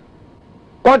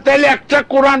 তাহলে একটা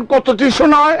কোরআন কতটি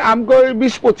সোনা হয়? আমাকে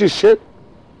 20-25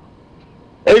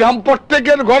 এইরকম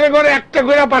প্রত্যেকের ঘরে ঘরে একটা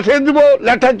করে পাঠিয়ে দিব।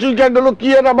 লেঠা চুইকা গেল, কি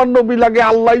আর আমার নবী লাগে?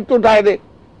 আল্লাহ তো ডাইরেক্ট।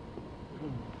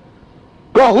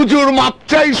 হুজুর মাপ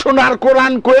চাই, সোনার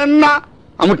কোরআন কোয়েন না।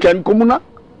 আমি কেন কমু না?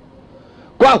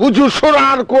 হুজুর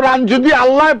সোনার কোরআন যদি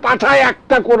আল্লাহ পাঠায়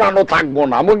একটা কোরআনও থাকবো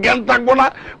না, আমার জ্ঞান থাকবো না।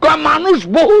 মানুষ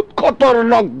বহুত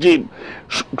খতরনাক জীব,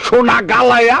 সোনা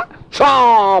গালাইয়া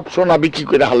সব সোনা বিক্রি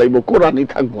করে হালাইব, কোরআনই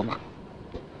থাকবো না।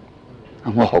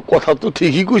 আমার কথা তো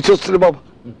ঠিকই কইছস রে বাবা,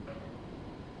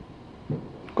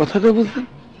 কথাটা বুঝলেন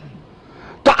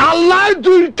তো? আল্লাহ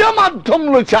 2টা মাধ্যম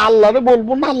লইছে, আল্লাহরে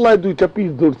বলবো না আল্লাহ 2টা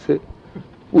পীর ধরছে,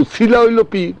 উসিলা হইল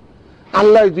পীর,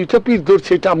 আল্লাহ 2টা পীর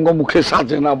ধরছে, এটা আমগো মুখে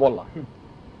সাজে না বলা।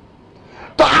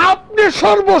 তো আপনি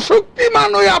সর্বশক্তিমান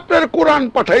হয়ে আপনার কোরআন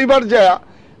পাঠাইবার যায়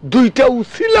 2টা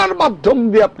উসিলার মাধ্যম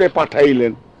দিয়ে আপনি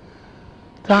পাঠাইলেন।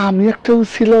 তা আমি একটা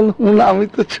উসিলা না, আমি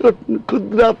তো ছোট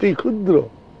ক্ষুদ্রাতি ক্ষুদ্র।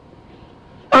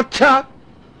 আচ্ছা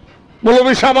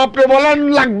মৌলভী সাহেব আপনি বলেন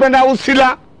লাগবে না উসিলা,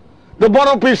 তো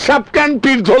বড় পীর সাহেব কেন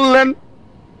পীর ধরলেন?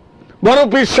 বড়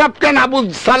পীর সাহেব কেন আবু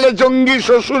সালে জঙ্গি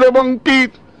শ্বশুর এবং পীর?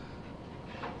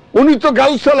 উনি তো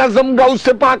গাউসুল আজম,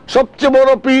 গাউসে পাক, সবচেয়ে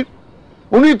বড় পীর।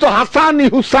 উনি তো হাসানি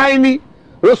হুসাইনি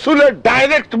রসুলের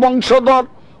ডাইরেক্ট বংশধর,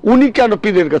 উনি কেন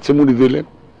পীরের কাছে মুড়ি দিলেন?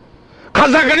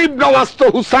 খাজা গরিব নওয়াজ তো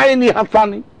হুসাইনি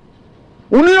হাসানি,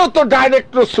 উনিও তো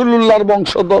ডাইরেক্ট রসুল্লাহর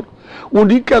বংশধর,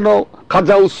 উনি কেন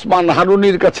খাজা উসমান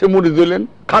হারুনির কাছে মুড়ি দিলেন?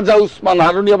 খাজা উসমান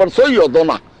হারুনি আবার সৈয়দ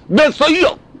না,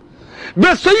 বেসৈয়দ,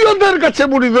 বেসৈয়দের কাছে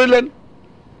মুড়ি দিলেন।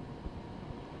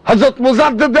 হযরত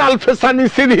মুজাদ্দিদ আল-ফেসানি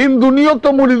সিরহিন দুনিয়া তো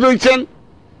মুরিদ হইছেন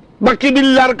বাকি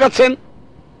বিল্লাহর কাছে।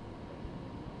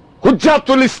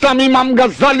 হুজ্জাতুল ইসলাম ইমাম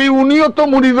গাজ্জালি উনিও তো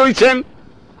মুরিদ হইছেন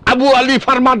আবু আলী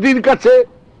ফারমাদির কাছে।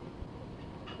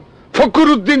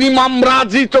 ফখরুদ্দিন ইমাম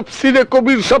রাজি তাফসীরে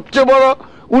কবির সবচেয়ে বড়,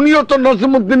 উনিও তো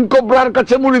নজমুদ্দিন কোবরার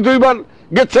কাছে মুরিদ হইবার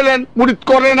গেছিলেন। মুরিদ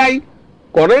করে নাই,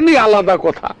 করেনি আলাদা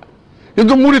কথা,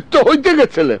 কিন্তু মুরিদ তো হইতে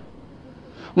গেছিলেন।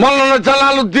 মাওলানা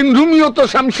জালালউদ্দিন রুমিও তো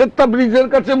শামসের তাবরিজের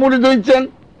কাছে মুরিদ হইছেন।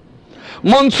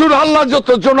 মনসুর হাল্লাজ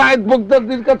তো জুনায়েদ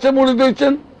বাগদাদীর কাছে মুরিদ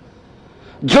হইছেন।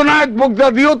 জুনায়েদ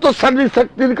বাগদাদীও তো সানি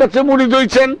সাক্তির কাছে মুরিদ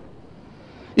হইছেন।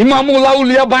 ইমামুল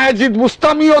আউলিয়া বায়াজিদ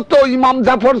বুস্তামিও তো ইমাম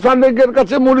জাফর সাদেকের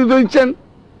কাছে মুরিদ হইছেন।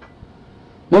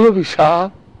 মৌলভী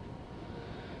সাহেব,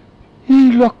 এই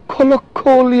লক্ষ লক্ষ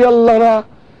ওলি আল্লাহরা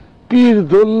পীর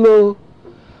ধরল,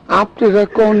 আপনারা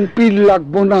কোন পীর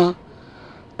লাগবো না,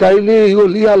 তাইলে এই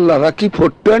ওলি আল্লাহরা কি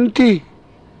 420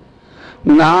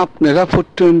 না? আপনারা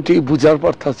 420 বুঝার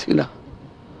পারতাছি না।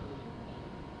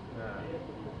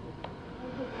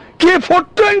 কে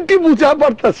 420 বুঝা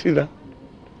পারতাছি না।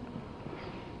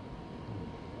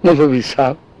 মৌলভী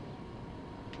সাহেব,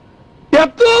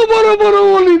 এত বড় বড়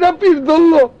ওলিরা পীর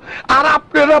ধরল, আর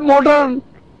আপনারা মডার্ন।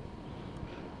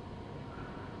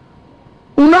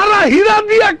 উনারা হীরা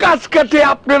দিয়া কাজ কাটে,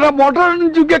 আপনারা মডার্ন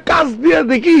যুগে কাজ দিয়ে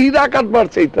দেখি হীরা কাটবার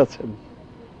চাইতেছেন।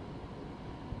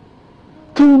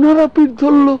 তো উনারা পীর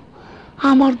ধরলো,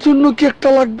 আমার জন্য কি একটা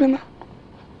লাগবে না?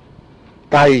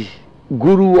 তাই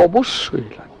গুরু অবশ্যই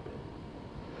লাগবে।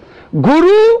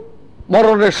 গুরু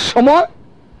মরণের সময়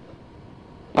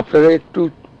আপনারা একটু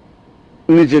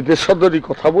নিজেদের সদরি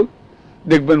কথা বল,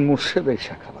 দেখবেন মুর্শিদ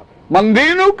এসে খারাপ। মান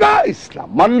দীনুকা ইসলাম,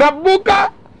 মান রাব্বুকা,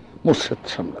 মুর্শিদ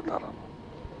সামনে দাঁড়ানো।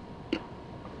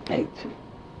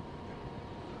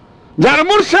 যার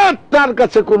মুর্শিদ তার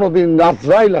কাছে কোনোদিন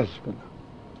আজরাইল আসবে না।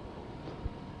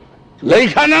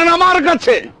 লেখা নেন আমার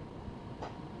কাছে,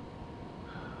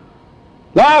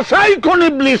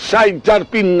 যার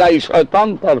পীর নাই শয়তান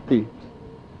তার পীর।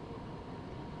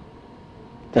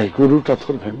 তাই গুরুটা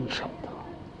ধরবেন সাবধান,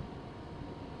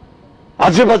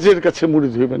 আজে বাজের কাছে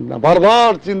মুরিদ হইবেন না।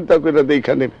 বারবার চিন্তা করে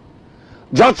দেখা নেবেন,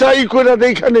 যাচাই করে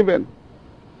দেখা নেবেন।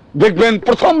 দেখবেন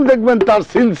প্রথম দেখবেন তার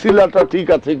সিলসিলাটা ঠিক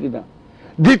আছে কিনা,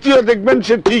 দ্বিতীয় দেখবেন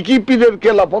সে ঠিকই পীরের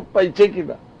খেলাফত পাইছে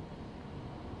কিনা,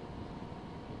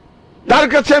 তার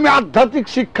কাছে আমি আধ্যাত্মিক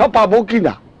শিক্ষা পাবো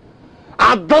কিনা,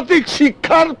 আধ্যাত্মিক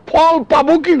শিক্ষার ফল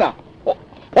পাবো কিনা।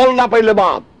 ফল না পাইলে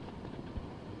বাদ।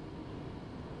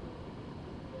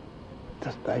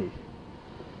 তাই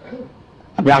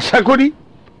আমি আশা করি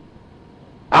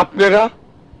আপনারা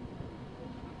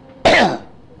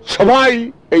সবাই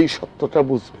এই সত্যটা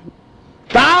বুঝবেন।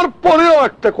 তারপরেও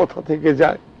একটা কথা থেকে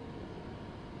যায়,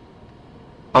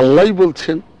 আল্লাহ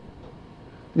বলছেন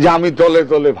যে আমি দলে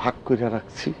দলে ভাগ করে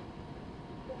রাখছি।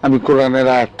 আমি কোরআনের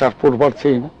আয়াতটা পড়বার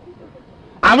চাই না,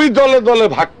 আমি দলে দলে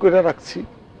ভাগ করে রাখছি।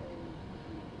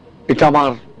 এটা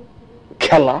আমার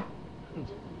খেলা।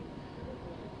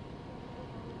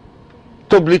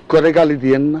 তবলিগ করে গালি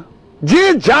দিয়েন না, যে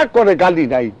যা করে গালি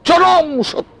নাই, চরম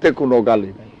সত্যে কোনো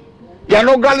গালি নাই। কেন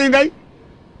গালি নাই?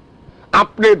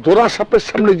 আপনি দোরা সাপের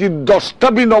সামনে যদি 10টা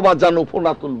বিন বাজানো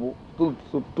ফোনা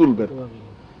তুলবেন,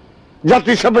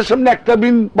 জাতি সাপের সামনে একটা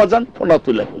বিন বাজান ফোনা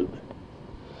তুলে ফেলবেন।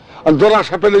 আর দোরা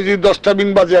সাপের যদি 10টা বিন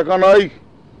বাজে, এখন ওই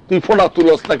তুই ফোনা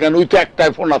তুলস না কেন, ওই তো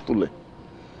একটাই ফোনা তুলে।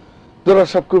 দোরা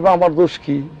সাপ করবে আমার দোষ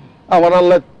কি? আমার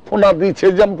আল্লাহ ফোনা দিয়েছে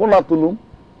যে আমি ফোনা তুলুম।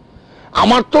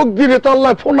 আমার তকদিরে তো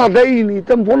আল্লাহ ফোনা দেয়নি,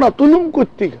 তেমন ফোনা তুলুম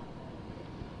করতে।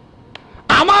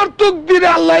 আমার তকদিরে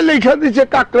আল্লাহ লেখা দিয়েছে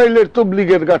কাকরাইলের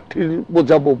তবলিগের গাঠি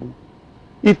বোঝাবো,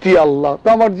 ইতি আল্লাহ। তো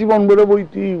আমার জীবন বেরো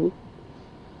বইতি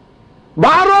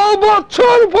 12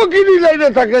 বছর ফকিরি লাইনে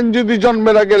থাকেন, যদি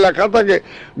জন্মের আগে লেখা থাকে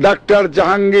ডাক্তার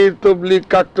জাহাঙ্গীর তবলিগ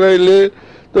কাকরাইলে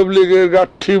তবলিগের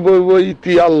গাঠি বইব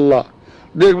ইতি আল্লাহ,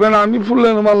 দেখবেন আমি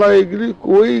ফুলের মালা এগুলি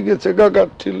কই গেছে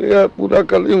গাঠি পুরা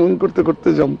কালি মন করতে করতে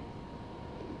যাম।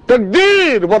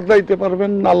 তাকদীর বদলাইতে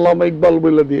পারবেন না, আল্লামা ইকবাল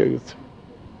বলে দিয়ে গেছে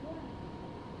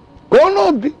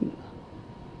কোনদিন।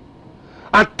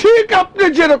 আর ঠিক আপনি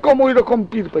যেরকম ওই রকম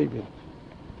পীর পাইবেন,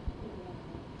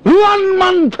 রুয়ান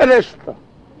মান ফেরেশতা।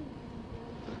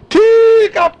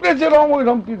 ঠিক আপনি যেরকম ওই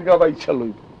রকম পীর গাবাইছা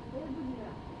লইব।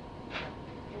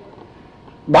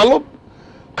 ভালো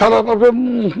খারাপ হবে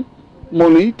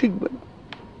মনেই ঠিকবে না।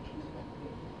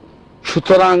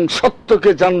 সুতরাং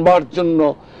সত্যকে জানবার জন্য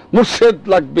মুর্শিদ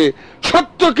লাগবে,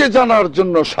 সত্যকে জানার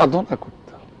জন্য সাধনা করতে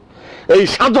হবে। এই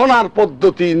সাধনার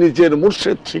পদ্ধতি নিজের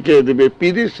মুর্শিদ শিখিয়ে দেবে,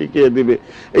 পীরে শিখিয়ে দেবে।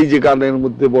 এই যে গানের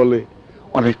মধ্যে বলে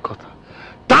অনেক কথা।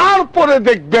 তারপরে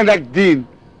দেখবেন একদিন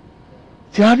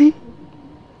জানি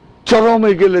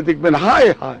চরমে গেলে দেখবেন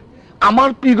হায় হায় আমার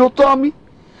পীরও তো আমি,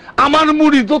 আমার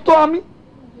মুরিদও তো আমি,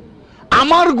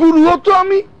 আমার গুরুও তো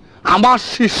আমি, আমার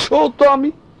শিষ্যও তো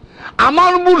আমি,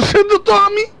 আমার মুর্শিদও তো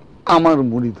আমি, আমার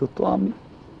মুরিদও তো আমি।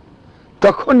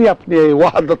 তখনই আপনি এই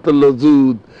ওয়াহাদাতুল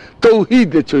ওজুদ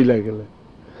তৌহিদে চলে গেলেন।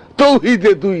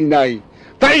 তৌহিদে দুই নাই।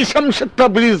 তাই শামসুদ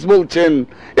তাবরিজ বলছেন,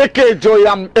 একে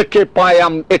জয়াম একে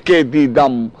পায়াম একে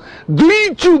দিদাম, দুই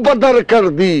চু বদর কর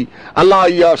দি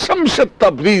আলাইয়া শামসুদ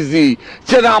তাবরিজি,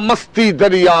 চেরা মস্তি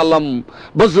দরিয়ালম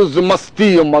বজুজ মস্তি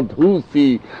মধুসি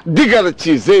দিগর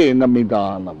চিজে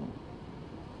নমিদানম।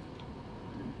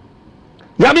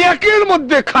 আমি একের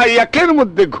মধ্যে খাই, একের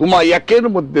মধ্যে ঘুমাই, একের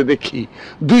মধ্যে দেখি,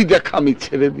 দুই দেখা আমি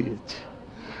ছেড়ে দিয়েছি।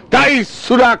 তাই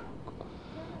সূরা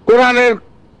কোরআনের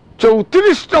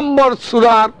 34 নম্বর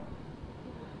সূরার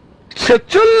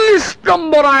 46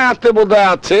 নম্বর আয়াতে বোধহয়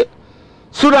আছে,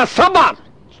 সূরা সাবার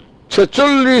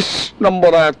 46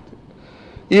 নম্বর আয়াত।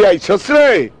 রে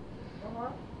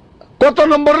কত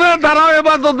নম্বর রে? দাঁড়াও,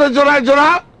 ইবাদতে জোড়ায় জোড়া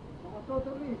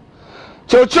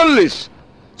 44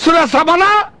 সূরা সাবা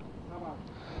না?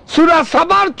 সূরা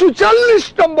সাবার 44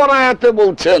 নম্বর আয়াতে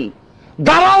বলছেন,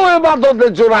 দাঁড়াও ইবাদতে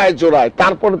জোড়ায় জোড়ায়।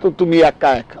 তারপরে তো তুমি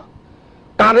একা একা।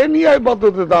 কারে নিয়ে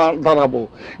ইবাদতে দাঁড়াবো?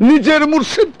 নিজের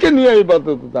মুর্শিদকে নিয়ে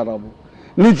ইবাদতে দাঁড়াবো,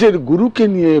 নিজের গুরুকে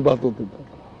নিয়ে ইবাদতে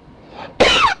দাঁড়াবো,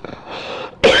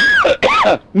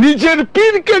 নিজের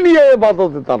পীরকে নিয়ে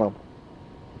ইবাদতে দাঁড়াবো।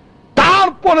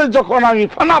 তারপরে যখন আমি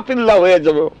ফানাফিল্লাহ হয়ে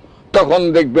যাব, তখন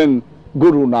দেখবেন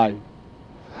গুরু নাই।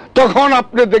 তখন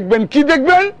আপনি দেখবেন কি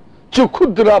দেখবেন?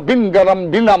 চুখুদ্রা বিন গরম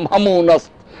বিনাম হামুনাস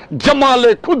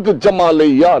জামালে খুদ জামালে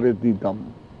ইয়ারে দিদাম।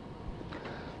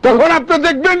 তখন আপনি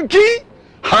দেখবেন কি?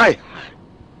 হায়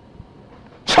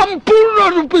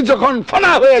সম্পূর্ণরূপে যখন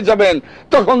ফানা হয়ে যাবেন,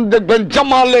 তখন দেখবেন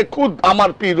জামালে খুদ,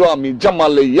 আমার পীরও আমি,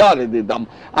 জামালে ইয়ারে দিদাম,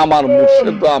 আমার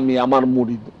মুর্শিদও আমি, আমার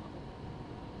মুরিদ।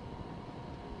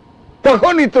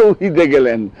 তখনই তৌহিদে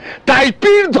গেলেন। তাই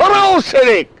পীর ধরাও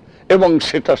শিরক, এবং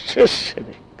সেটা শেষ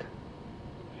শিরক,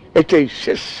 এটাই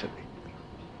শেষ শিরক।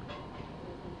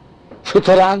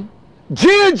 সুতরাং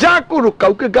যে যা করুক,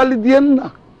 কাউকে গালি দিয়েন না,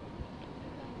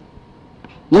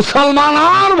 মুসলমান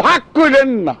আর ভাগ করেন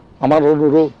না, আমার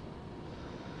অনুরোধ।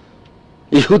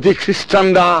 ইহুদি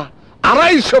খ্রিস্টানরা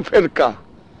 250 ফেরকা,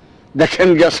 দেখেন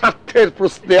গিয়া স্বার্থের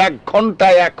প্রশ্নে 1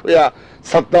 ঘন্টায় এক হইয়া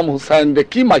সাদ্দাম হুসাইনকে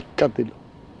কি মাইক্কা দিল।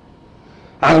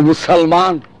 আর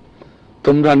মুসলমান,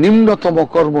 তোমরা নিম্নতম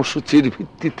কর্মসূচির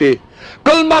ভিত্তিতে,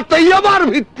 কলমা তাইয়্যিবার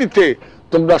ভিত্তিতে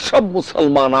তোমরা সব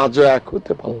মুসলমান আজও এক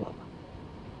হতে পারল না।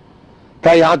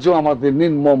 তাই আজও আমাদের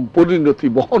নির্মম পরিণতি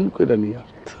বহন করে নিয়ে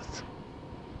আসতেছে।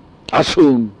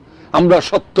 আসুন আমরা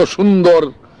সত্য সুন্দর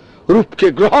রূপকে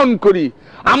গ্রহণ করি।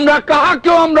 আমরা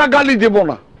কাহাকেও আমরা গালি দেব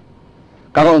না,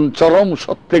 কারণ চরম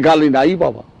সত্যে গালি নাই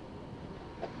বাবা।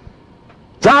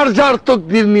 যার যার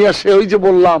তকদির নিয়ে আসে, ওই যে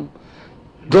বললাম,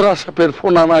 জোড়া সাপের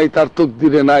ফোনা নাই তার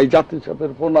তকদিরে নাই, জাতি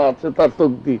সাপের ফোনা আছে তার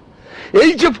তকদির।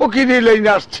 এই যে ফকির এই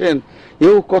লাইনে আসছেন,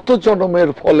 এও কত জন্মের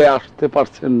ফলে আসতে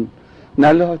পারছেন,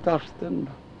 নাহলে হয়তো আসতেন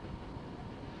না,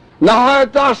 না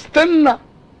হয়তো আসতেন না।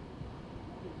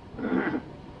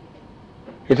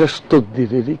 এটা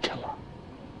তকদিরেরই খেলা।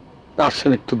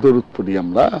 আসেন একটু দরুদ পড়ি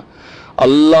আমরা।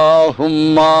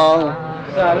 আল্লাহুম্মা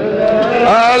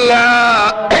আলা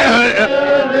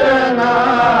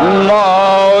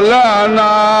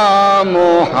মাওলানা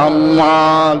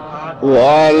মুহাম্মদ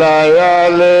ওয়া আলা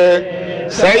আলি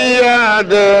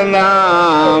সাইয়্যিদিনা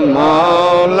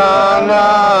মাওলানা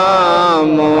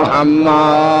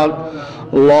মুহাম্মদ।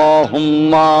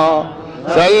 আল্লাহুম্মা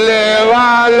সাল্লি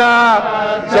আলা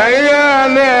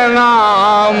সাইয়্যিদিনা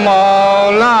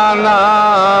মাওলানা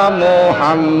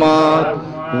মুহাম্মদ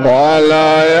ওয়া আলা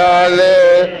আলি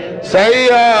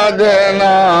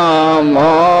সাইয়্যিদিনা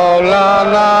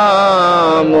মাওলানা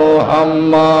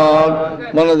মুহাম্মদ।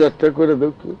 মনোযোগটা করে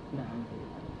দাও কি?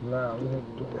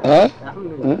 হ্যাঁ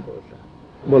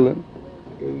বলেন।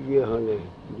 এই যে হলে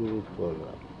দুরূদ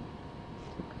পড়া,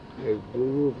 এই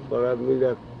দুরূদ পড়া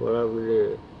মিলে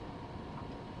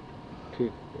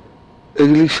ঠিক,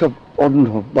 এগুলি সব অন্য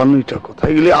বানুইটা কথা।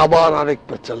 এগুলি আবার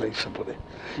আরেকবার চালাই পরে,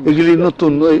 এগুলি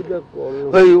নতুন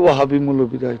ওই ওয়াহাবি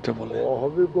মৌলবীরা এটা বলে।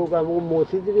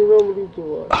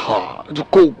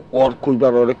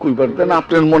 কইবার দেন,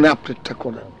 আপনার মনে আপনারটা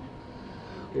করেন।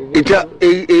 এটা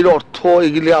এই অর্থ,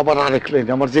 এগুলি আবার আরেক লাইন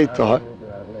আমার যেতে হয়।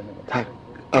 থাক,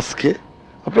 আজকে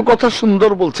আপনার কথা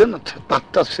সুন্দর বলছেন, আচ্ছা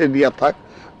তারটা সে দিয়া থাক,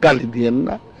 গালি দিয়েন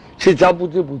না। সে যা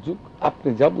বুঝে বুঝুক, আপনি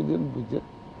যা বুঝেন বুঝেন,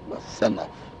 না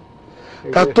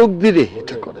তার তকদিরে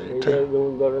এটা করে।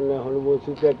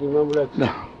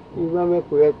 ইমামে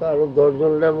আরো 10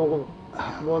 জন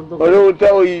ওটা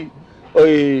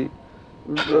ওই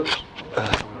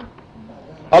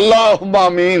আল্লাহুম্মা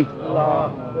আমিন।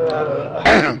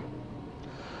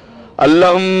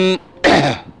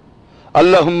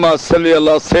 अल्लाहुम्मा सल्ली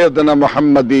अला सय्यदना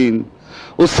मुहम्मदिन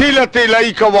उसीलत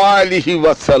इलैका व आलिहि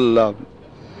व सल्लम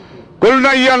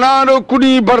कुलना या नारो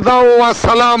कुनी बरदाओ व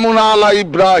सलामुन अला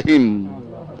इब्राहिम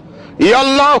या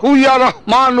अल्लाहु या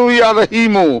रहमानु या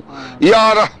रहीमु या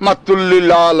रहमतुल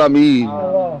लिल आलमीन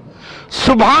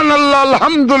सुभानअल्लाह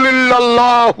अल्हम्दुलिल्लाह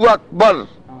अल्लाहु अकबर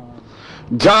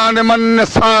जान मन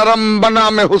सारम बना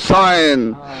में हुसैन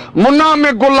मुना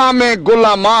में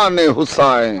गुलामान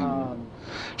हुसैन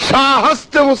शाह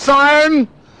हस्त हुसैन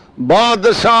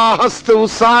बादशाह हस्त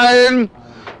हुसैन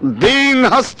दीन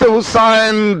हस्त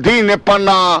हुसैन दीन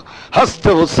पना हस्त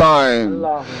हुसैन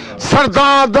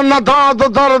सरदाद नदाद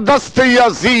दर दस्त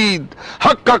यजीद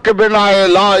हक्का के बिनाए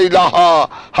ला इलाहा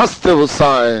हस्त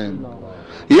हुसैन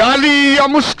याली या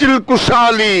मुश्किल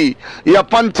कुशाली या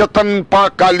पंचतन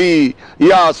पाकाली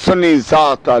या सुनी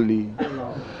जात अली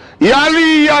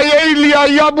याली या येलिया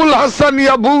या अबुल हसन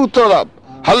या बूतरब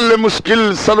हल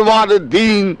मुश्किल सरवार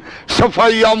दीन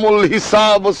शफायामुल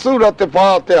हिसाब सूरत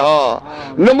फातिहा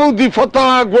नमूदी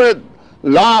फतह गुद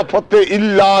ला फते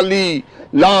इल्ला अली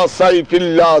ला सैफ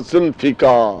इल्ला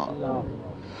जुल्फिकार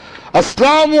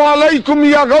अस्सलामु अलैकुम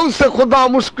या गौस खुदा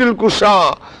मुश्किल कुशा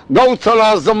गौसल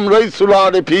आजम रईसुल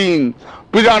आरिफीन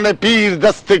पिराने पीर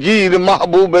दस्तगीर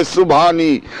महबूब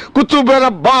सुभानी कुतुब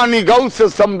रब्बानी गौस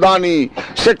समदानी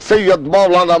शेख सैयद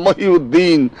मौलाना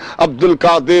मोहिउद्दीन अब्दुल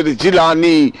कादिर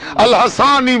जिलानी अल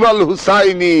हसानी वल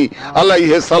हुसैनी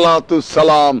अलैहि सलातु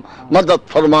सलाम मदद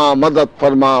फरमा मदद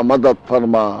फरमा मदद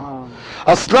फरमा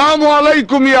अस्सलामु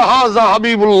अलैकुम या हाज़ा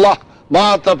हबीबुल्लाह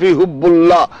मातफी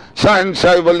हुब्बुल्लाह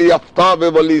शहनशाह वली आफ्ताब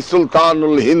वली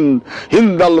सुल्तानुल हिंद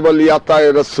हिंदल वली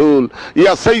अताए रसूल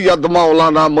या सैयद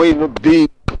मौलाना मोइनुद्दीन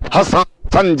हसन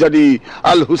संजरी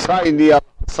अल हुसैनी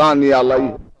हसानी अलैहि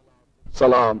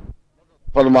सलाम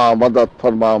फरमा मदद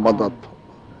फरमा मदद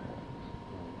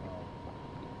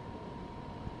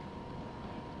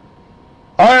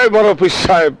आए बड़ो पीर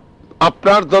साहेब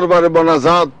আপনার দরবারে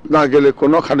মোনাজাত না গেলে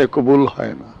কোনোখানে কবুল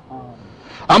হয় না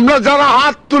আমরা যারা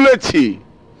হাত তুলেছি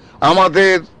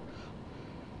আমাদের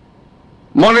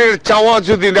মনের চাওয়া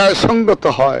যদি ন্যায়সঙ্গত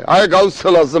হয় আয়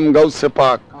গাউসুল আজম গাউসে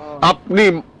পাক আপনি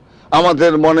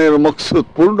আমাদের মনের মকসুদ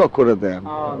পূর্ণ করে দেন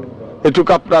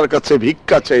এটুকু আপনার কাছে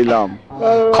ভিক্ষা চাইলাম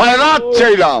খয়রাত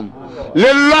চাইলাম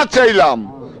লিল্লাহ চাইলাম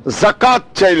যাকাত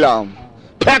চাইলাম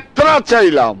ফিতরা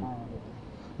চাইলাম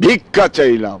ভিক্ষা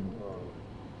চাইলাম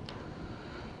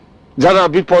যারা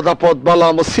বিপদ আপদ বালা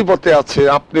মুসিবতে আছে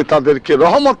আপনি তাদেরকে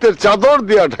রহমতের চাদর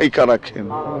দিয়া ঢাইকা রাখেন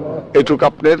এটুকু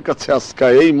আপনার কাছে আজকে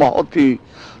এই মহতি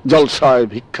জলসায়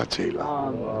ভিক্ষা চাইলাম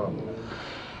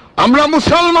আমরা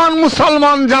মুসলমান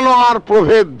মুসলমান যেন আর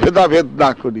প্রভেদ ভেদাভেদ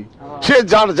না করি সে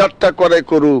যার যারটা করে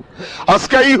করুক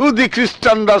আজকে ইহুদি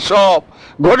খ্রিস্টানরা সব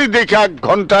ঘড়ি দেখে 1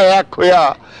 ঘন্টায় এক হইয়া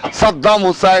সাদ্দাম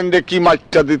হুসাইন রে কি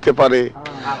মাইটটা দিতে পারে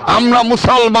আমরা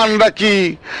মুসলমানরা কি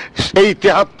এই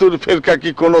 73 ফিরকা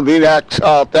কি কোনোদিন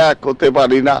একসাথে এক হতে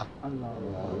পারি না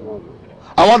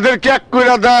আমাদেরকে এক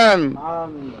কইরা দেন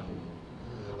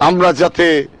আমরা যাতে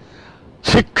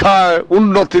শিক্ষার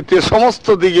উন্নতিতে সমস্ত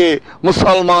দিকে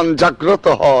মুসলমান জাগ্রত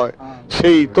হয়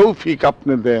সেই তৌফিক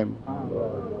আপনি দেন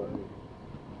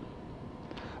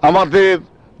আমাদের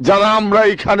যারা আমরা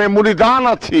এখানে মুরিদান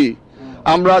আছি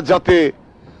আমরা যাতে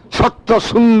সত্য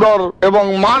সুন্দর এবং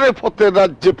মারেফতের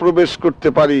রাজ্যে প্রবেশ করতে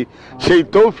পারি সেই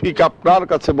তৌফিক আপনার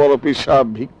কাছে বড় পীর সাহেব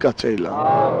ভিক্ষা চাইলাম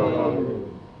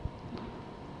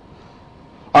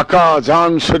আকা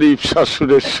জান শরীফ শাহ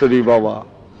সুরেশ্বরী বাবা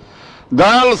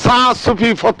দয়াল শাহ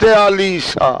সুফি ফতে আলী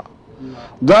শাহ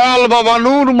দয়াল বাবা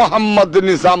নূর মোহাম্মদ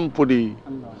নিজামপুরি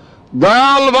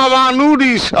দয়াল বাবা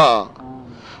নুরি শাহ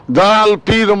দয়াল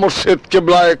পীর মুর্শিদ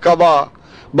কিবলায়ে কাবা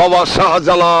বাবা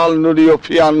শাহজালাল নুরি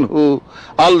ওফিয়ানহু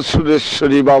আল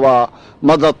সুরেশ্বরী বাবা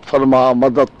মদদ ফরমা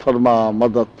মদদ ফরমা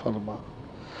মদদ ফরমা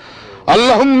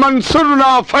আল্লাহুম্মা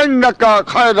আনসুরনা ফাইন্নাকা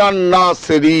খায়রান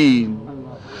নাসিরিন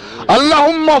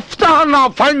আল্লাহুম্মা ইফতাহনা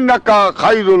ফাইন্নাকা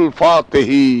খায়রুল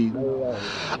ফাতিহিন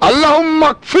আল্লাহুম্মা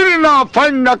ইগফিরনা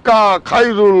ফাইন্নাকা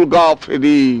খায়রুল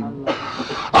গাফিরিন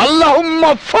আল্লাহুম্মা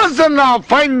ফাজনা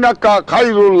ফাইন্নাকা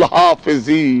খায়রুল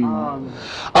হাফিজিন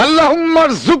আল্লাহুম্মা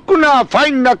রযুকনা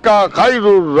ফাইন্নাকা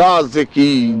খায়রুর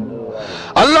রাযিকিন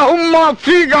আল্লাহুম্মা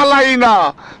ফিগ আলাইনা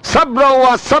সাবরা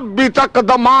ওয়া সাব্বিত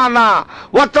আকদামানা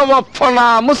ওয়া তাওয়াফানা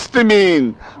মুসলিমিন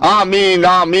আমিন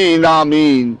আমিন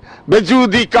আমিন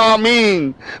बेजूदिक आमीन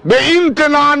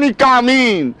बेइम्तिनानिक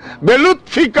आमीन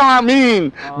बेलुत्फिक आमीन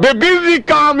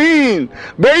बेबिर्रिक आमीन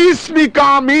बेइस्मिक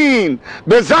आमीन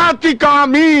बेजातिक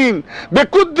आमीन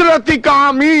बेकुदरतिक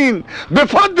आमीन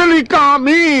बेफदलिक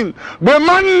आमीन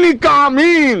बेमन्निक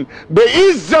आमीन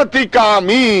बेइज्जतिक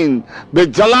आमीन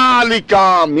बेजलालिक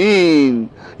आमीन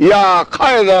ইয়া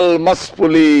খায়রাল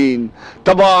মাসফুলিন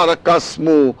তাবারাকা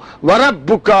ইসমু ওয়া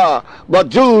রাব্বুকা ওয়া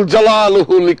জুল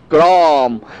জালালুহুল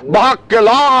ইকরাম বাহাক্কে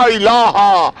লা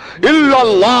ইলাহা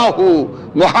ইল্লাল্লাহু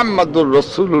মুহাম্মাদুর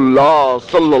রাসূলুল্লাহ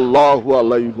সাল্লাল্লাহু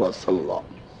আলাইহি ওয়াসাল্লাম।